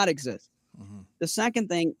 therefore God exists. Mm-hmm. The second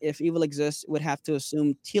thing, if evil exists, would have to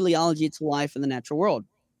assume teleology to life in the natural world.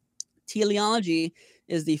 Teleology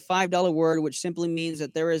is the $5 word, which simply means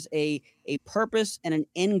that there is a purpose and an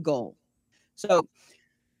end goal. So,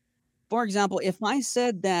 for example, if I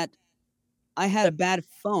said that I had a bad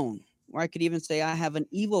phone, or I could even say I have an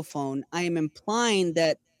evil phone, I am implying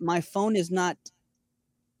that my phone is not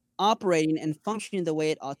operating and functioning the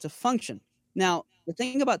way it ought to function. Now, the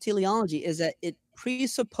thing about teleology is that it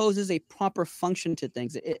presupposes a proper function to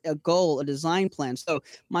things, a goal, a design plan. So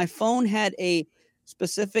my phone had a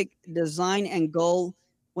specific design and goal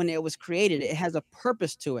when it was created. It has a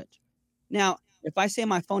purpose to it. Now, if I say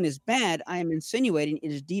my phone is bad, I am insinuating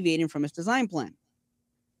it is deviating from its design plan.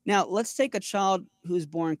 Now, let's take a child who's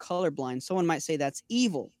born colorblind. Someone might say that's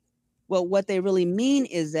evil. Well, what they really mean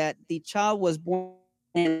is that the child was born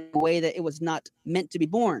in a way that it was not meant to be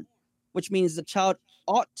born, which means the child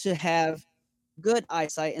ought to have good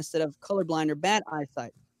eyesight instead of colorblind or bad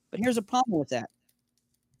eyesight. But here's a problem with that.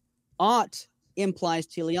 Ought implies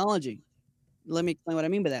teleology. Let me explain what I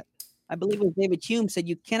mean by that. I believe it was David Hume said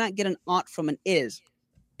you cannot get an ought from an is.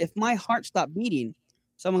 If my heart stopped beating,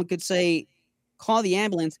 someone could say, call the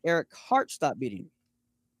ambulance, Eric's heart stopped beating.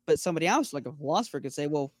 But somebody else, like a philosopher, could say,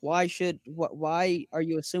 well, why are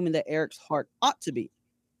you assuming that Eric's heart ought to beat?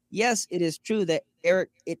 Yes, it is true that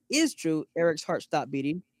Eric's heart stopped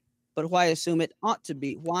beating, but why assume it ought to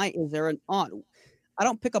be? Why is there an ought? I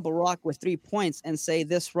don't pick up a rock with 3 points and say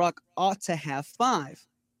this rock ought to have 5.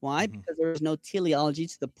 Why? Mhm. Because there is no teleology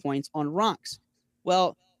to the points on rocks.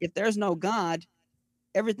 Well, if there's no God,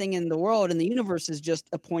 everything in the world and the universe is just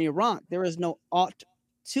a pointed rock. There is no ought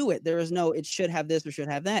to it. There is no it should have this or should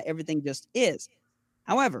have that. Everything just is.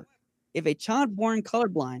 However, if a child born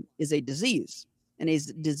colorblind is a disease, and a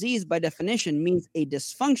disease by definition means a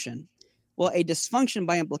dysfunction, well, a dysfunction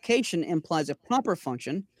by implication implies a proper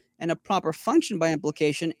function, and a proper function by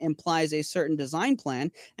implication implies a certain design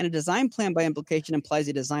plan, and a design plan by implication implies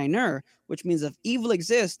a designer, which means if evil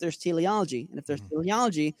exists, there's teleology, and if there's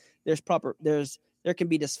teleology, there can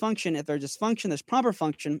be dysfunction. If there's dysfunction, there's proper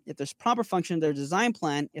function. If there's proper function, there's design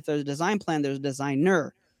plan. If there's a design plan, there's a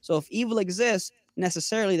designer. So if evil exists,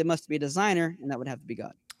 necessarily there must be a designer, and that would have to be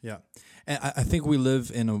God. Yeah, and I think we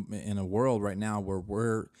live in a world right now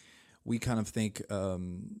where we kind of think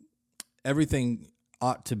everything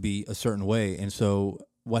ought to be a certain way, and so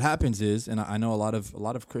what happens is, and I know a lot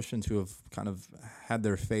of Christians who have kind of had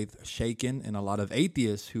their faith shaken, and a lot of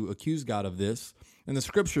atheists who accuse God of this. In the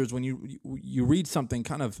scriptures, when you read something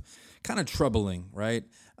kind of troubling, right?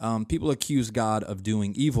 People accuse God of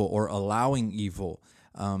doing evil or allowing evil.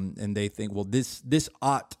 And they think, well, this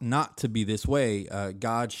ought not to be this way.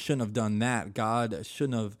 God shouldn't have done that. God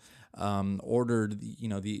shouldn't have ordered,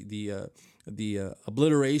 the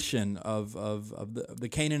obliteration of the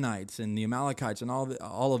Canaanites and the Amalekites and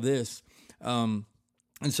all of this. And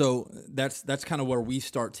so that's kind of where we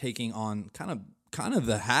start taking on kind of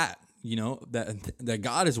the hat, that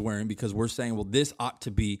God is wearing, because we're saying, well, this ought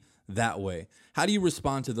to be that way. How do you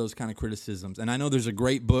respond to those kind of criticisms? And I know there's a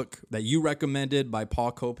great book that you recommended by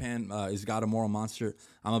Paul Copan, Is God a Moral Monster?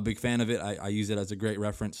 I'm a big fan of it. I use it as a great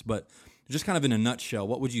reference. But just kind of in a nutshell,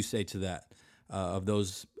 what would you say to that, of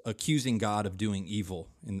those accusing God of doing evil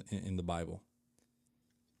in the Bible?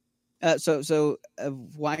 So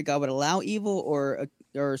why God would allow evil,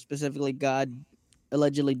 or specifically God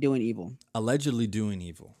allegedly doing evil? Allegedly doing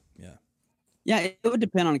evil, yeah. Yeah, it would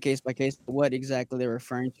depend on a case by case what exactly they're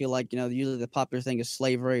referring to. Like, usually the popular thing is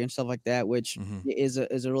slavery and stuff like that, which is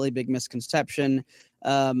a really big misconception.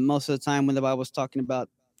 Most of the time when the Bible is talking about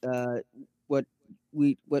what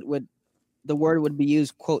the word would be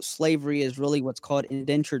used, quote, slavery, is really what's called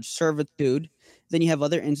indentured servitude. Then you have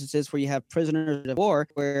other instances where you have prisoners of war,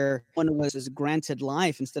 where one was granted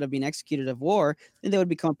life instead of being executed of war. Then they would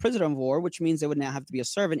become a prisoner of war, which means they would now have to be a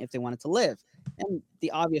servant if they wanted to live. And the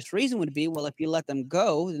obvious reason would be, well, if you let them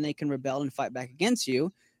go, then they can rebel and fight back against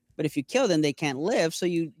you. But if you kill them, they can't live. So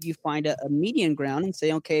you find a median ground and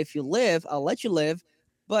say, okay, if you live, I'll let you live,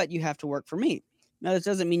 but you have to work for me. Now, this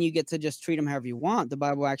doesn't mean you get to just treat them however you want. The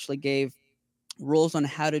Bible actually gave rules on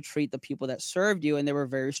how to treat the people that served you, and there were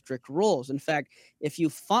very strict rules. In fact, if you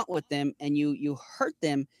fought with them and you hurt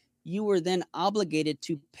them, you were then obligated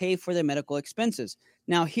to pay for their medical expenses.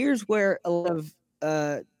 Now, here's where a lot of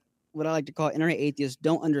what I like to call internet atheists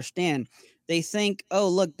don't understand. They think, oh,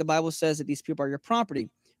 look, the Bible says that these people are your property.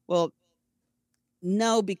 Well,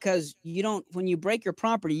 no, because you don't. When you break your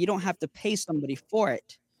property, you don't have to pay somebody for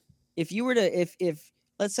it. If you were to, if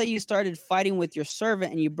let's say you started fighting with your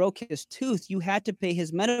servant and you broke his tooth, you had to pay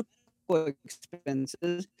his medical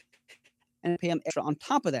expenses and pay him extra on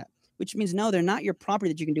top of that, which means no, they're not your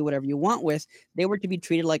property that you can do whatever you want with. They were to be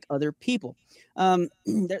treated like other people.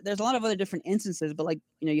 There's a lot of other different instances, but like,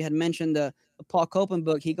 you had mentioned the Paul Copeland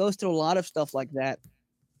book. He goes through a lot of stuff like that,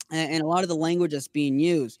 and a lot of the language that's being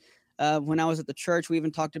used. When I was at the church, we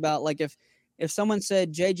even talked about, like, if someone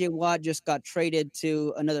said J.J. Watt just got traded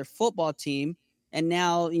to another football team, and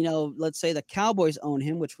now, let's say the Cowboys own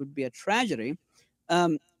him, which would be a tragedy.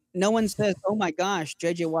 No one says, oh my gosh,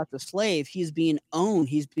 J.J. Watt's a slave. He's being owned.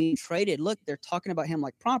 He's being traded. Look, they're talking about him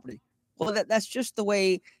like property. Well, that's just the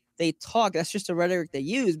way they talk. That's just the rhetoric they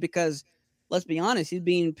use, because let's be honest, he's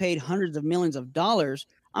being paid hundreds of millions of dollars.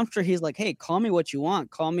 I'm sure he's like, hey, call me what you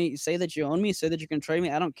want. Call me, say that you own me, say that you can trade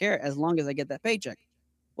me. I don't care, as long as I get that paycheck.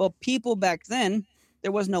 Well, people back then,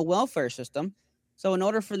 there was no welfare system. So in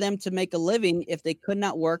order for them to make a living, if they could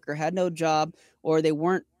not work or had no job, or they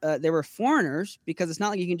were foreigners, because it's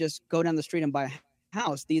not like you can just go down the street and buy a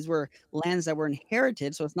house. These were lands that were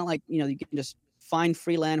inherited. So it's not like, you can just find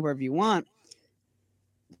free land wherever you want.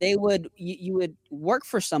 You would work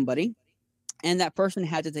for somebody, and that person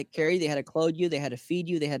had to take care of you. They had to clothe you. They had to feed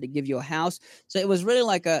you. They had to give you a house. So it was really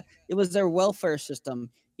like it was their welfare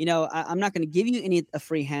system. I'm not going to give you a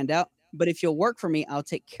free handout, but if you'll work for me, I'll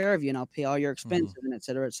take care of you and I'll pay all your expenses, and et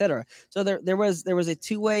cetera, et cetera. So there was a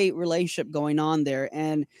two-way relationship going on there.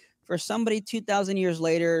 And for somebody 2,000 years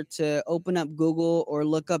later to open up Google or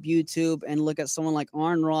look up YouTube and look at someone like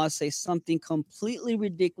Aaron Ross say something completely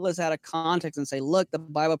ridiculous out of context and say, look, the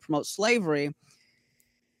Bible promotes slavery.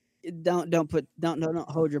 Don't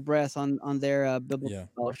hold your breath on their biblical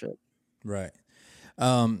scholarship. Right.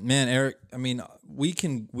 Man, Eric, I mean, we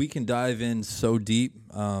can dive in so deep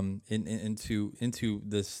into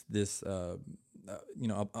this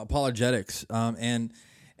apologetics, and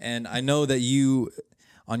I know that you,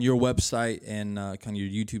 on your website and kind of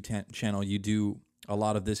your YouTube channel, you do a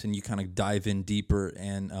lot of this, and you kind of dive in deeper.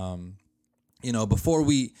 And before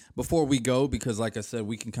we go, because like I said,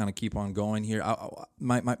 we can kind of keep on going here.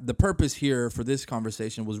 The purpose here for this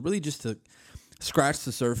conversation was really just to scratch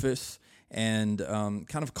the surface and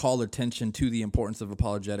kind of call attention to the importance of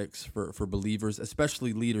apologetics for believers,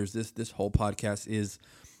 especially leaders. This whole podcast is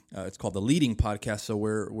it's called the Leading Podcast. So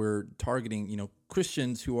we're targeting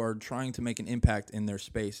Christians who are trying to make an impact in their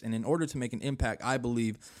space. And in order to make an impact, I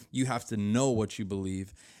believe you have to know what you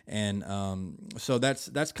believe. And so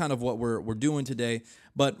that's kind of what we're doing today.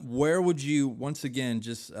 But where would you once again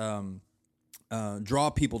just draw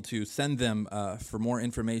people to, send them for more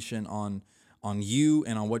information on you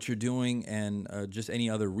and on what you're doing, and just any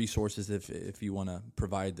other resources if you want to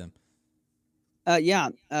provide them?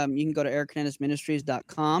 You can go to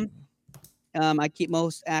erichernandezministries.com. I keep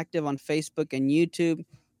most active on Facebook and YouTube.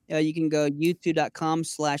 You can go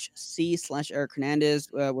youtube.com/c/Eric Hernandez.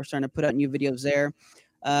 We're starting to put out new videos there.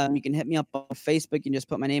 You can hit me up on Facebook. You can just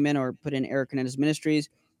put my name in or put in Eric Hernandez Ministries.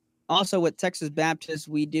 Also with Texas Baptist,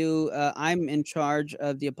 we do, I'm in charge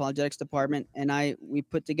of the apologetics department, and we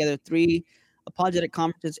put together 3 apologetic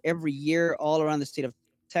conferences every year all around the state of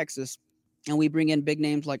Texas. And we bring in big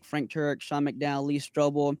names like Frank Turek, Sean McDowell, Lee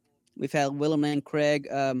Strobel. We've had Willem Lane Craig,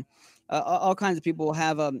 all kinds of people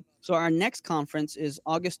have. So our next conference is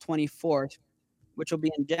August 24th, which will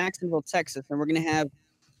be in Jacksonville, Texas. And we're going to have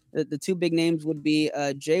the 2 big names would be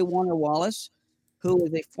J. Warner Wallace, who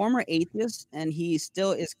is a former atheist, and he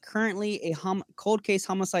still is currently a cold case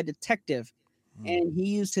homicide detective. And he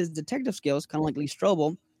used his detective skills, kind of like Lee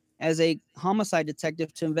Strobel, as a homicide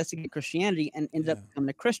detective to investigate Christianity, and ended up becoming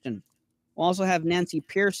a Christian. We'll also have Nancy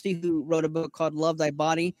Piercy, who wrote a book called Love Thy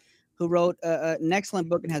Body, who wrote an excellent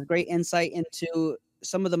book and has great insight into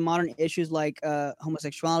some of the modern issues like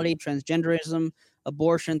homosexuality, transgenderism,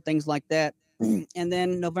 abortion, things like that. And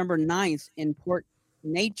then November 9th in Port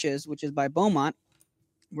Neches, which is by Beaumont,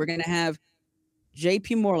 we're going to have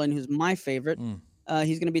J.P. Moreland, who's my favorite.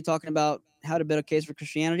 He's going to be talking about how to build a case for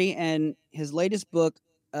Christianity, and his latest book,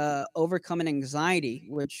 Overcoming Anxiety,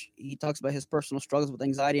 which he talks about his personal struggles with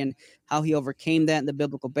anxiety and how he overcame that and the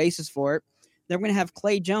biblical basis for it. Then we're going to have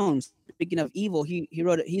Clay Jones. Speaking of evil, he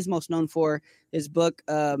wrote it. He's most known for his book,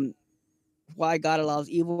 Why God Allows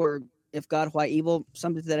Evil, or If God, Why Evil,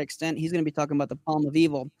 something to that extent. He's going to be talking about the problem of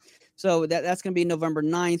evil. So that's going to be November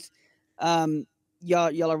 9th.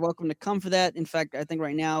 Y'all are welcome to come for that. In fact, I think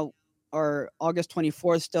right now our August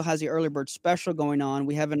 24th still has the early bird special going on.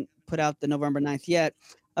 We haven't put out the November 9th yet.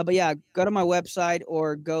 But yeah, go to my website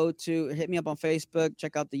or hit me up on Facebook,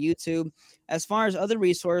 check out the YouTube. As far as other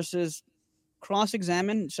resources,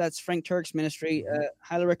 Cross-Examine, so that's Frank Turek's ministry.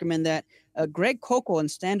 Highly recommend that. Greg Koukl and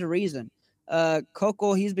Stand to Reason.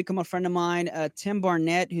 Coco, he's become a friend of mine. Tim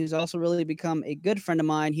Barnett, who's also really become a good friend of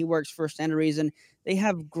mine. He works for Stand to Reason. They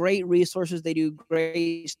have great resources. They do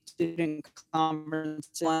great student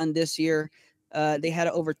conferences. One this year, they had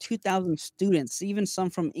over 2,000 students, even some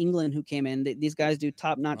from England who came in. These guys do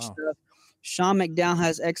top-notch stuff. Sean McDowell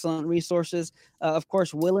has excellent resources. Of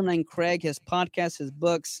course, Will and Craig, his podcast, his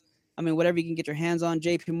books. I mean, whatever you can get your hands on.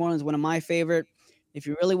 J.P. Moreland is one of my favorite. If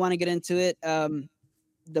you really want to get into it,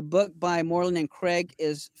 the book by Moreland and Craig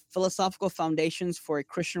is Philosophical Foundations for a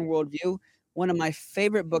Christian Worldview, one of my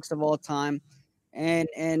favorite books of all time.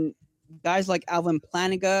 And guys like Alvin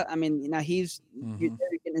Plantinga, I mean, he's getting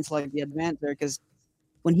into like the advanced there, because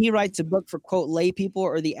when he writes a book for, quote, lay people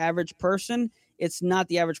or the average person, it's not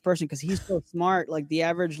the average person, because he's so smart. Like the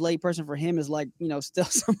average lay person for him is like, still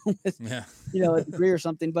someone with, a degree or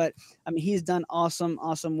something. But I mean, he's done awesome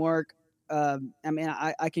work. I mean,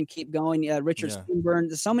 I can keep going. Richard Swinburne.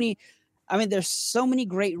 There's so many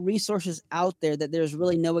great resources out there that there's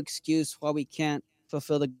really no excuse why we can't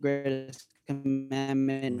fulfill the greatest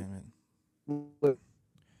commandment.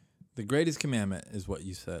 The greatest commandment is what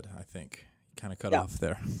you said, I think. You kind of cut off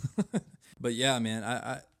there. But yeah, man,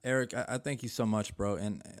 Eric, I thank you so much, bro.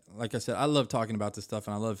 And like I said, I love talking about this stuff,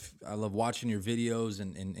 and I love watching your videos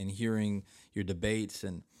and hearing your debates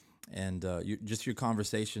and your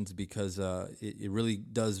conversations, because it really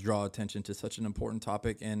does draw attention to such an important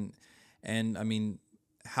topic, and I mean,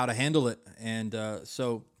 how to handle it. And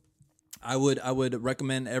so I would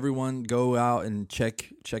recommend everyone go out and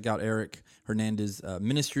check out Eric Hernandez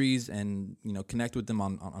Ministries, and connect with them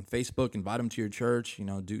on Facebook, invite him to your church,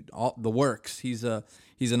 do all the works. He's an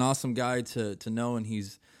awesome guy to know, and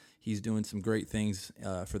he's doing some great things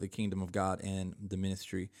for the kingdom of God and the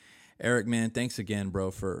ministry. Eric, man, thanks again, bro,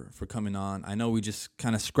 for coming on. I know we just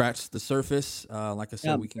kind of scratched the surface. Like I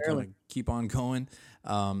said, we can kind of keep on going.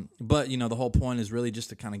 But, the whole point is really just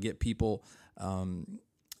to kind of get people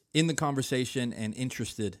in the conversation and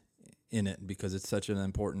interested in it, because it's such an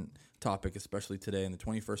important topic, especially today in the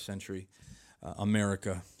 21st century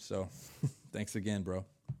America. So thanks again, bro.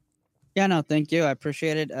 Yeah, no, thank you. I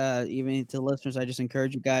appreciate it. Even to the listeners, I just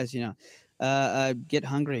encourage you guys, get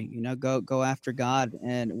hungry, go after God.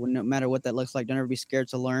 And no matter what that looks like, don't ever be scared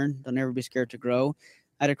to learn. Don't ever be scared to grow.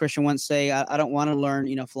 I had a Christian once say, I don't want to learn,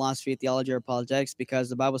 philosophy, theology, or apologetics, because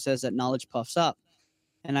the Bible says that knowledge puffs up.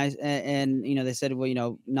 And they said,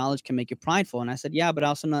 well, knowledge can make you prideful. And I said, yeah, but I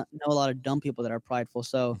also know a lot of dumb people that are prideful.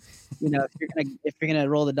 So, if you're gonna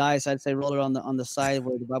roll the dice, I'd say roll it on the side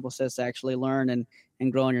where the Bible says to actually learn and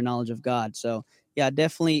grow in your knowledge of God. So yeah,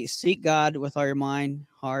 definitely seek God with all your mind,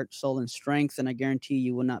 heart, soul, and strength, and I guarantee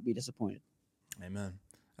you will not be disappointed. Amen.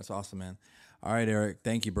 That's awesome, man. All right, Eric.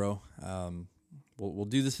 Thank you, bro. We'll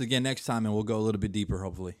do this again next time, and we'll go a little bit deeper,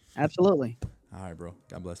 hopefully. Absolutely. All right, bro.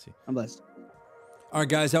 God bless you. I'm blessed. All right,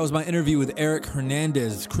 guys, that was my interview with Eric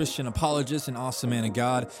Hernandez, Christian apologist and awesome man of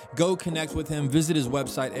God. Go connect with him. Visit his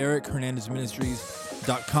website,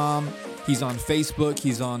 erichernandezministries.com. He's on Facebook.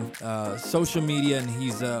 He's on social media, and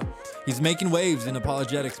he's making waves in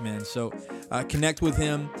apologetics, man. So connect with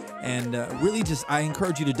him, and really I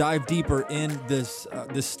encourage you to dive deeper in this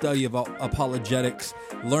study of apologetics.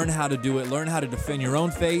 Learn how to do it. Learn how to defend your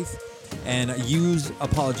own faith, and use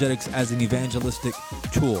apologetics as an evangelistic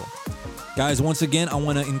tool. Guys, once again, I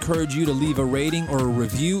want to encourage you to leave a rating or a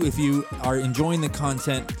review if you are enjoying the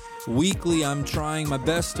content. Weekly, I'm trying my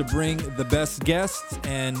best to bring the best guests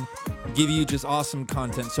and give you just awesome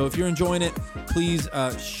content. So if you're enjoying it, please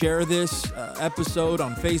share this episode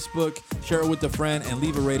on Facebook, share it with a friend, and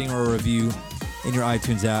leave a rating or a review in your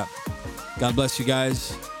iTunes app. God bless you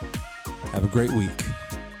guys. Have a great week.